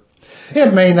appear.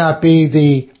 It may not be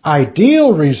the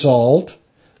ideal result.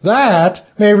 That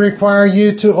may require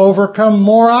you to overcome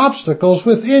more obstacles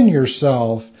within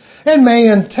yourself and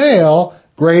may entail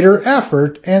greater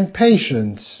effort and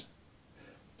patience.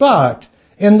 But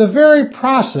in the very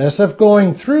process of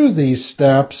going through these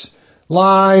steps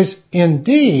lies,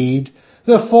 indeed,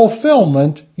 the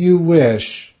fulfillment you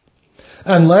wish.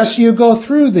 Unless you go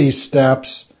through these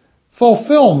steps,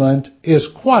 fulfillment is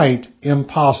quite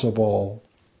impossible.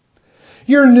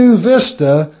 Your new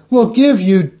vista will give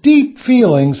you deep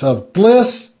feelings of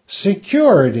bliss,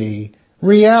 security,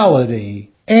 reality,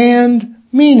 and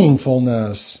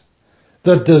meaningfulness.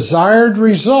 The desired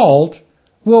result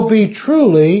will be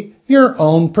truly your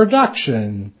own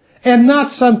production, and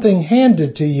not something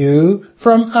handed to you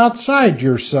from outside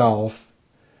yourself.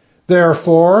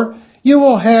 Therefore, you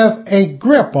will have a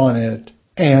grip on it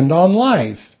and on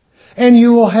life, and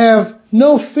you will have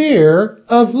no fear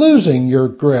of losing your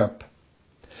grip.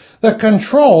 The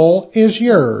control is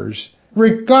yours,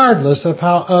 regardless of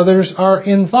how others are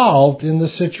involved in the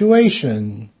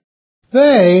situation.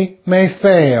 They may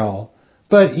fail,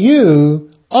 but you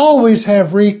always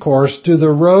have recourse to the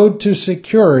road to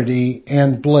security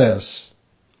and bliss.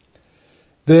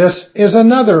 This is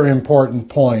another important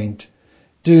point.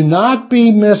 Do not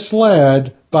be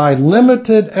misled by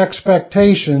limited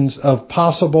expectations of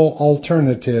possible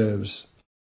alternatives.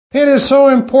 It is so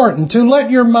important to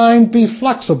let your mind be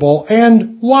flexible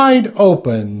and wide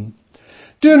open.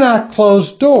 Do not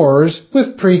close doors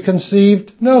with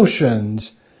preconceived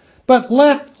notions, but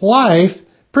let life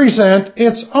present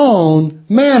its own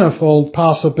manifold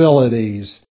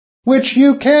possibilities, which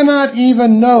you cannot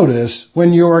even notice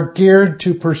when you are geared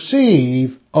to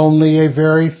perceive only a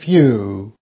very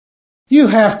few. You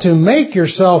have to make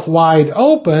yourself wide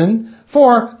open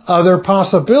for other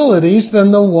possibilities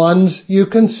than the ones you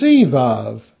conceive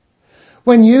of.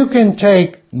 When you can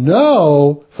take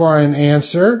no for an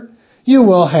answer, you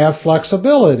will have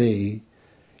flexibility.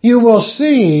 You will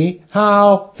see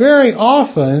how very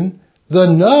often the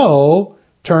no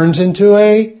turns into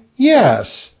a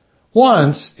yes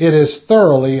once it is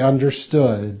thoroughly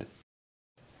understood.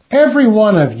 Every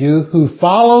one of you who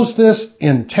follows this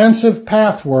intensive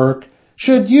pathwork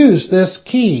should use this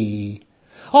key.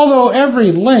 Although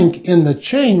every link in the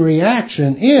chain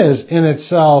reaction is in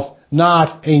itself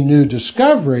not a new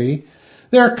discovery,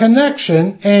 their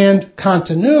connection and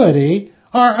continuity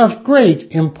are of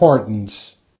great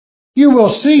importance. You will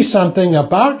see something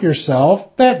about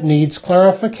yourself that needs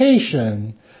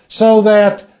clarification, so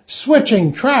that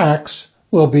switching tracks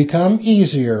will become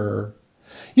easier.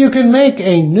 You can make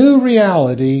a new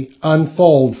reality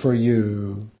unfold for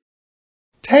you.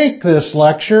 Take this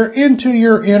lecture into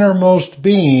your innermost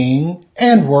being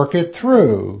and work it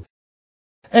through.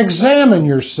 Examine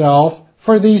yourself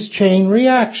for these chain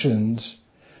reactions.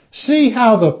 See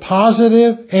how the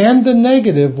positive and the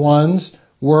negative ones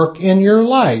work in your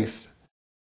life.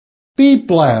 Be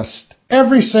blessed,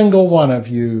 every single one of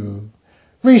you.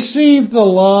 Receive the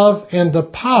love and the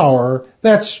power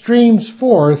that streams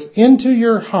forth into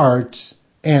your hearts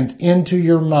and into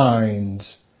your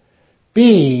minds.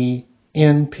 Be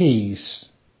in peace.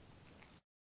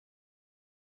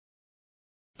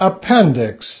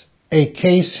 Appendix: A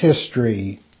case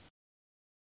history.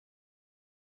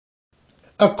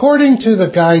 According to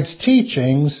the guide's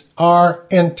teachings, our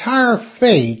entire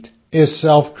fate is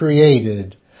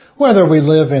self-created, whether we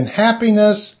live in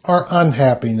happiness or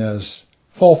unhappiness,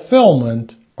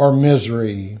 fulfillment or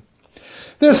misery.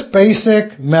 This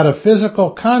basic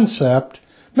metaphysical concept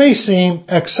may seem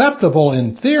acceptable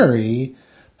in theory,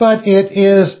 but it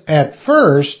is at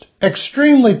first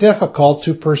extremely difficult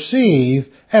to perceive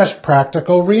as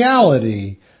practical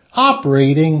reality,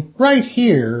 operating right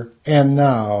here and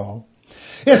now.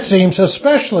 It seems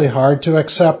especially hard to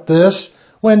accept this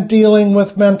when dealing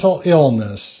with mental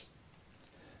illness.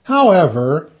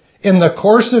 However, in the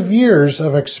course of years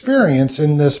of experience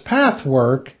in this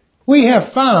pathwork, we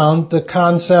have found the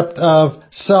concept of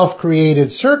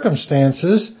self-created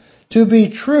circumstances to be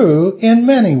true in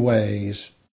many ways.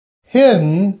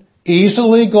 Hidden,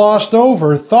 easily glossed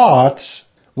over thoughts,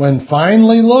 when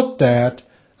finally looked at,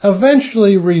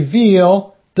 eventually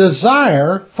reveal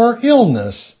desire for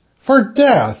illness, for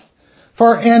death,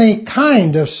 for any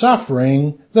kind of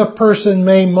suffering the person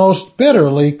may most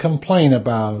bitterly complain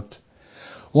about.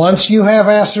 Once you have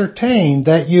ascertained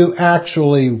that you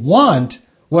actually want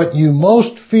what you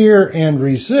most fear and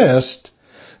resist,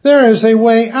 there is a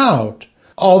way out,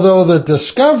 although the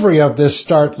discovery of this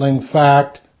startling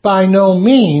fact by no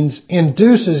means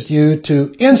induces you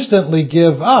to instantly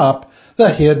give up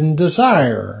the hidden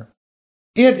desire.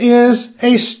 It is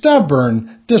a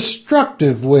stubborn,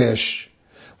 destructive wish,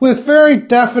 with very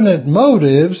definite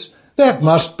motives that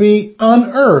must be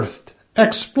unearthed,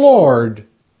 explored,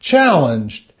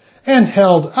 challenged, and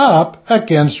held up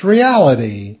against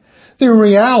reality, the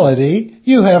reality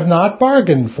you have not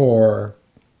bargained for.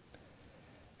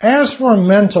 As for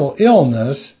mental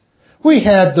illness, we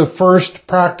had the first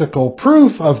practical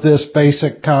proof of this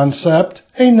basic concept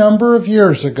a number of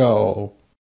years ago.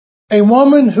 A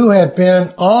woman who had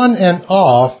been on and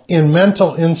off in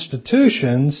mental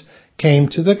institutions came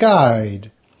to the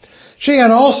guide. She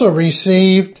had also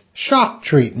received shock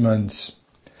treatments.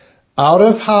 Out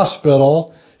of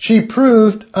hospital, she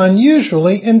proved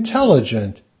unusually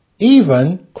intelligent,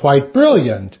 even quite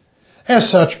brilliant, as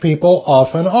such people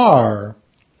often are.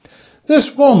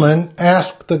 This woman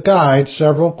asked the guide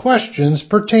several questions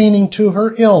pertaining to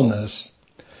her illness.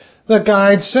 The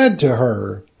guide said to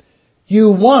her,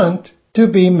 "You want to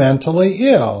be mentally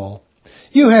ill.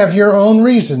 You have your own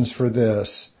reasons for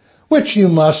this, which you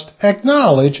must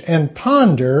acknowledge and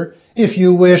ponder if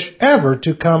you wish ever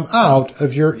to come out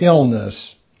of your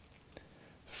illness.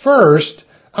 First,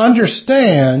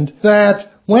 understand that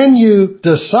when you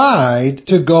decide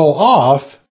to go off,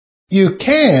 you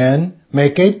can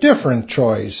make a different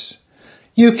choice.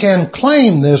 You can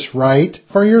claim this right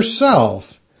for yourself.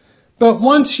 But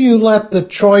once you let the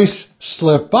choice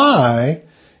slip by,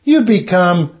 you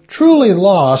become truly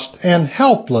lost and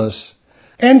helpless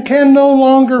and can no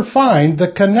longer find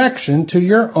the connection to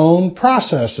your own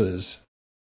processes.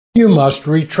 You must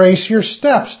retrace your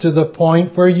steps to the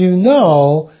point where you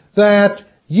know that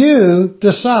you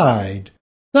decide,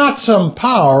 not some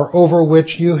power over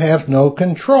which you have no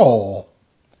control.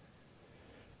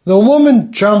 The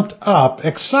woman jumped up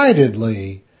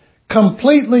excitedly,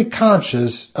 completely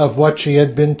conscious of what she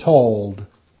had been told.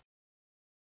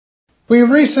 We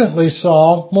recently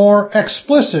saw more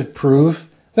explicit proof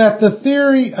that the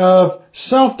theory of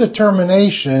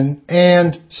self-determination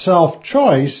and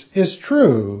self-choice is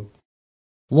true.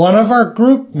 One of our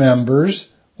group members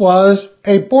was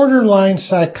a borderline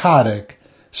psychotic,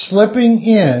 slipping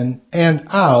in and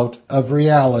out of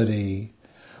reality.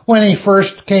 When he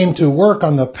first came to work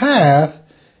on the path,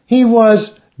 he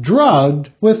was drugged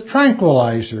with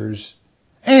tranquilizers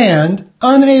and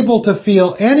unable to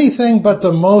feel anything but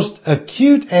the most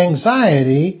acute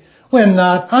anxiety when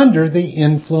not under the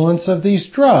influence of these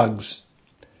drugs.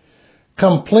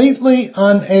 Completely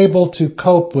unable to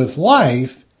cope with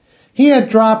life, he had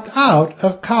dropped out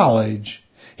of college.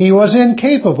 He was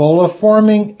incapable of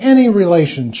forming any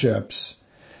relationships.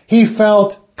 He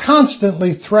felt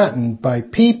constantly threatened by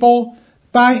people,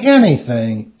 by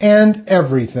anything and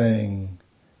everything.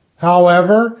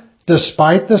 However,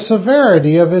 despite the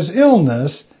severity of his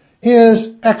illness, his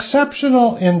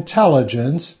exceptional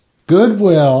intelligence,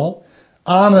 goodwill,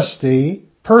 honesty,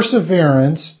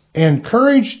 perseverance, and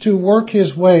courage to work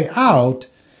his way out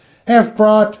have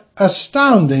brought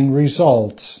astounding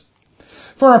results.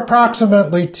 For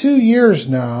approximately 2 years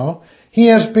now, he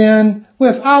has been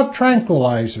without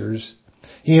tranquilizers.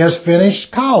 He has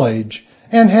finished college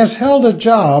and has held a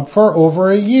job for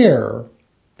over a year.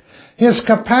 His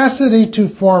capacity to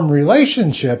form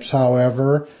relationships,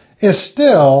 however, is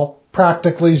still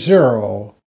practically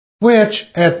zero, which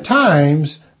at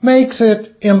times makes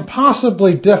it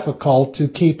impossibly difficult to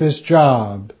keep his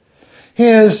job.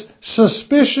 His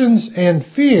suspicions and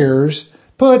fears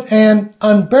put an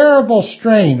unbearable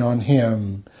strain on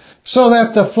him, so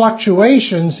that the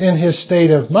fluctuations in his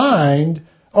state of mind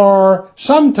are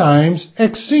sometimes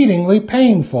exceedingly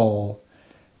painful.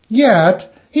 Yet,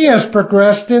 he has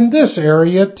progressed in this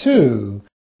area too,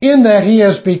 in that he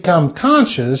has become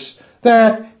conscious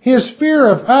that his fear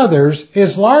of others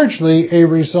is largely a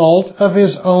result of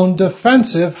his own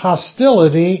defensive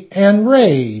hostility and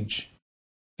rage.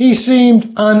 He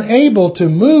seemed unable to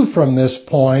move from this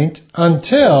point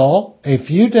until, a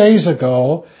few days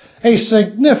ago, a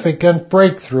significant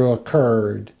breakthrough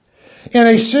occurred. In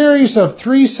a series of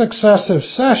 3 successive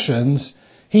sessions,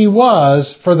 he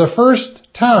was, for the first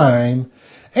time,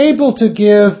 able to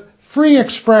give free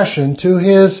expression to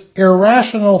his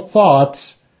irrational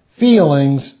thoughts,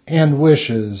 feelings, and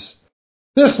wishes.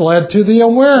 This led to the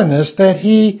awareness that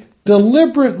he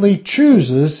deliberately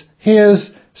chooses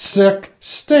his sick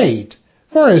state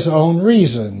for his own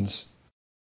reasons.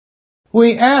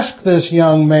 We asked this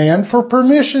young man for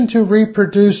permission to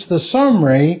reproduce the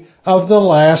summary of the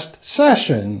last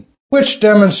session, which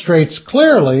demonstrates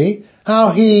clearly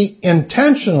how he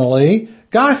intentionally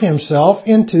got himself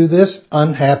into this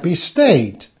unhappy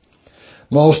state.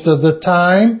 Most of the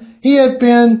time, he had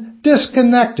been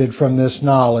disconnected from this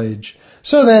knowledge,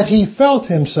 so that he felt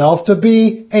himself to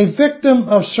be a victim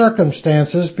of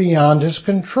circumstances beyond his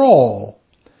control.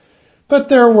 But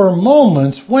there were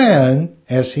moments when,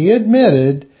 as he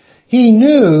admitted, he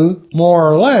knew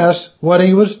more or less what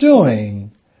he was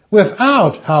doing,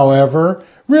 without, however,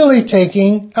 really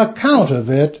taking account of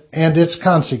it and its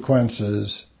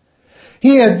consequences.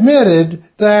 He admitted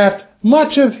that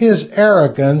much of his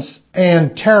arrogance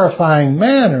and terrifying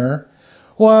manner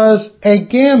was a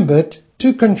gambit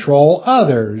to control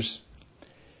others.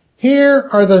 Here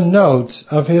are the notes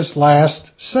of his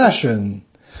last session,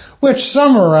 which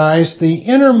summarize the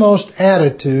innermost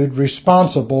attitude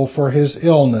responsible for his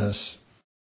illness.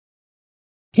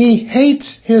 He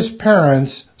hates his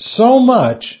parents so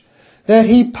much that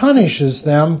he punishes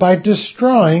them by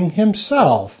destroying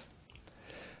himself.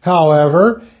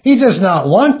 However, he does not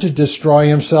want to destroy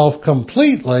himself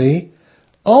completely,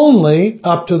 only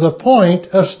up to the point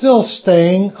of still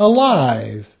staying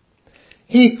alive.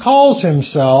 He calls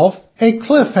himself a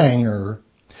cliffhanger.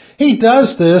 He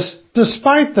does this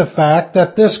despite the fact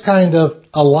that this kind of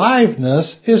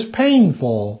aliveness is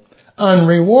painful,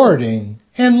 unrewarding,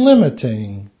 and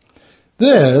limiting.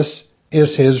 This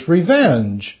is his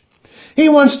revenge. He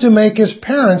wants to make his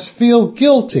parents feel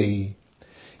guilty.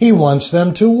 He wants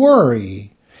them to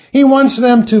worry. He wants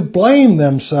them to blame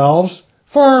themselves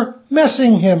for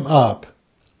messing him up.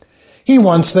 He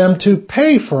wants them to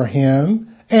pay for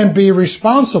him and be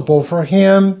responsible for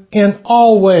him in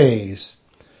all ways,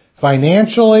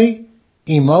 financially,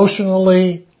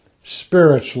 emotionally,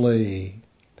 spiritually.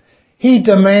 He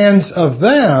demands of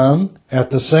them,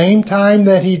 at the same time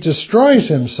that he destroys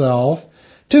himself,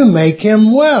 to make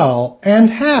him well and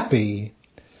happy.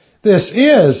 This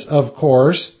is, of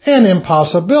course, an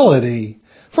impossibility,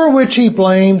 for which he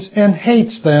blames and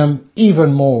hates them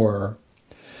even more.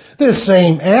 This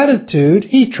same attitude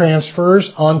he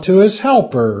transfers onto his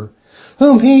helper,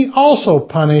 whom he also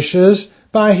punishes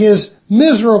by his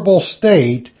miserable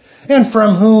state and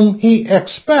from whom he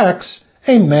expects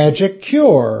a magic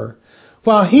cure,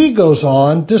 while he goes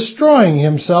on destroying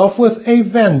himself with a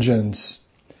vengeance.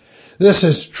 This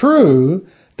is true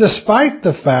despite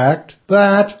the fact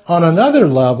that, on another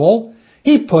level,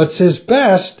 he puts his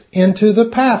best into the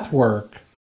pathwork.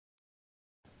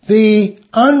 The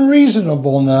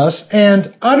unreasonableness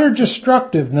and utter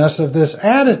destructiveness of this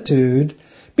attitude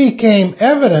became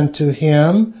evident to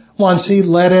him once he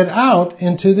let it out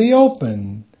into the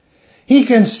open. He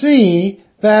can see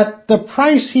that the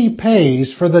price he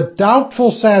pays for the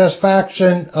doubtful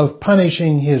satisfaction of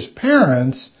punishing his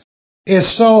parents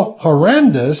is so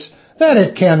horrendous that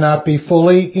it cannot be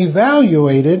fully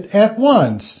evaluated at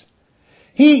once.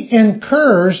 He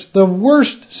incurs the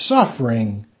worst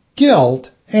suffering,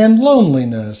 guilt, and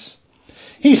loneliness.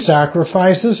 He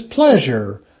sacrifices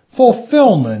pleasure,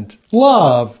 fulfillment,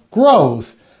 love, growth,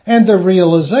 and the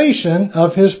realization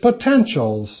of his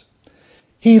potentials.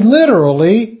 He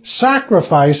literally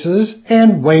sacrifices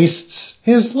and wastes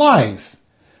his life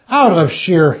out of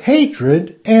sheer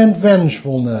hatred and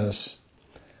vengefulness.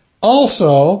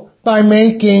 Also, by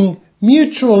making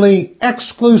mutually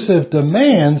exclusive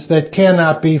demands that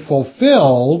cannot be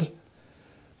fulfilled,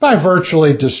 by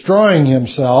virtually destroying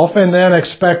himself and then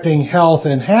expecting health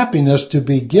and happiness to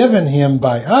be given him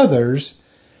by others,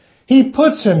 he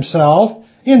puts himself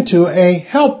into a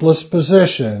helpless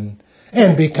position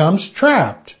and becomes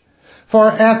trapped, for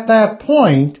at that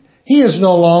point he is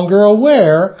no longer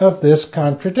aware of this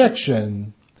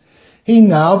contradiction. He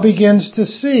now begins to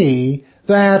see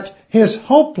that his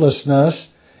hopelessness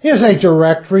is a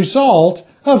direct result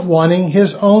of wanting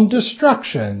his own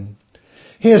destruction.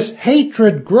 His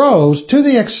hatred grows to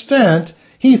the extent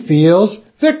he feels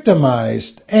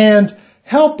victimized and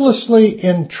helplessly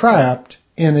entrapped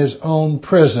in his own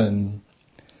prison.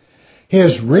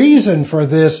 His reason for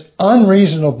this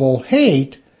unreasonable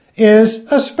hate is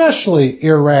especially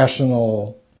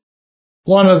irrational.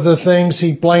 One of the things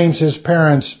he blames his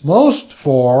parents most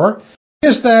for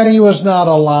is that he was not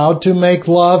allowed to make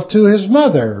love to his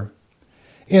mother.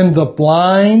 In the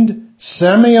blind,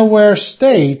 semi-aware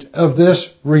state of this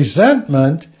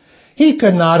resentment, he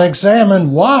could not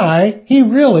examine why he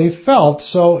really felt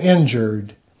so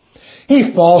injured.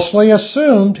 He falsely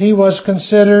assumed he was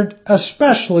considered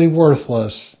especially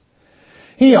worthless.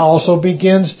 He also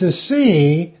begins to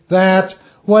see that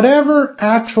whatever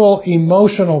actual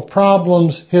emotional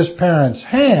problems his parents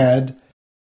had,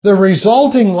 the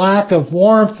resulting lack of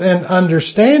warmth and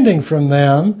understanding from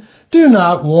them do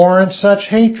not warrant such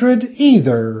hatred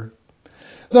either.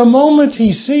 The moment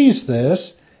he sees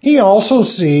this, he also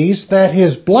sees that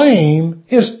his blame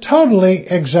is totally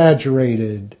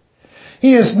exaggerated.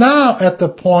 He is now at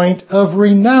the point of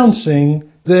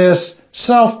renouncing this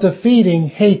self-defeating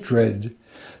hatred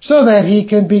so that he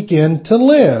can begin to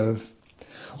live.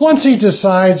 Once he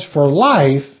decides for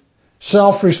life,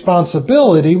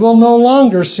 self-responsibility will no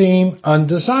longer seem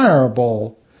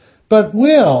undesirable, but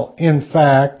will, in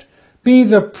fact, be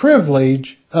the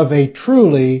privilege of a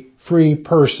truly free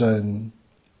person.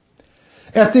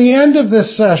 At the end of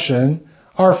this session,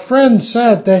 our friend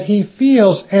said that he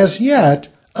feels as yet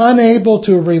unable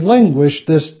to relinquish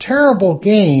this terrible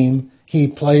game he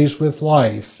plays with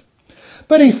life,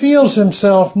 but he feels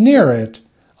himself near it,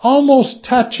 almost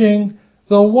touching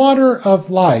the water of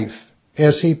life,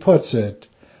 as he puts it,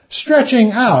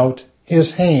 stretching out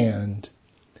his hand.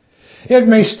 It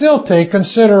may still take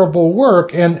considerable work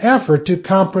and effort to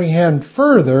comprehend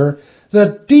further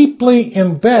the deeply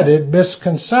embedded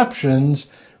misconceptions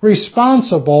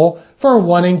responsible for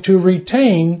wanting to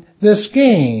retain this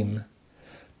game.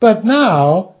 But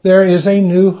now there is a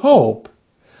new hope.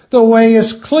 The way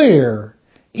is clear,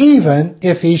 even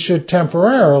if he should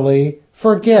temporarily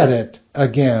forget it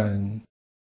again.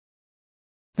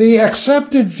 The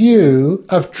accepted view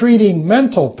of treating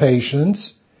mental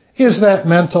patients is that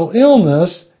mental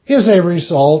illness is a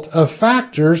result of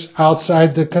factors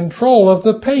outside the control of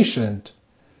the patient: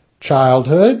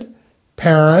 childhood,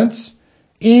 parents,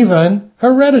 even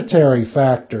hereditary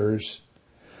factors.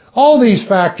 All these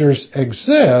factors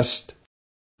exist,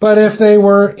 but if they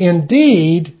were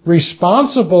indeed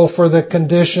responsible for the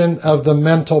condition of the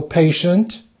mental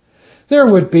patient,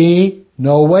 there would be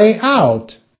no way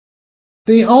out.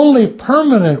 The only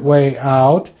permanent way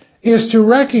out is to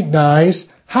recognize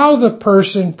how the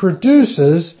person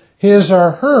produces his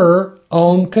or her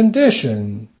own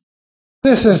condition.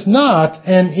 This is not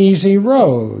an easy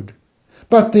road,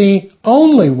 but the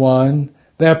only one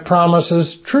that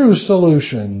promises true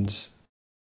solutions.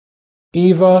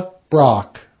 Eva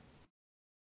Brock.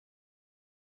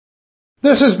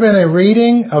 This has been a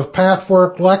reading of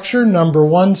Pathwork Lecture number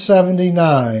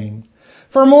 179.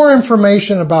 For more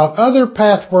information about other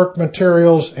Pathwork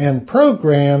materials and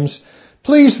programs,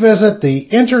 please visit the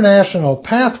International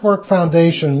Pathwork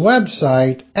Foundation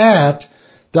website at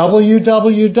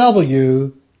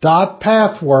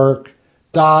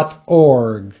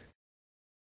www.pathwork.org.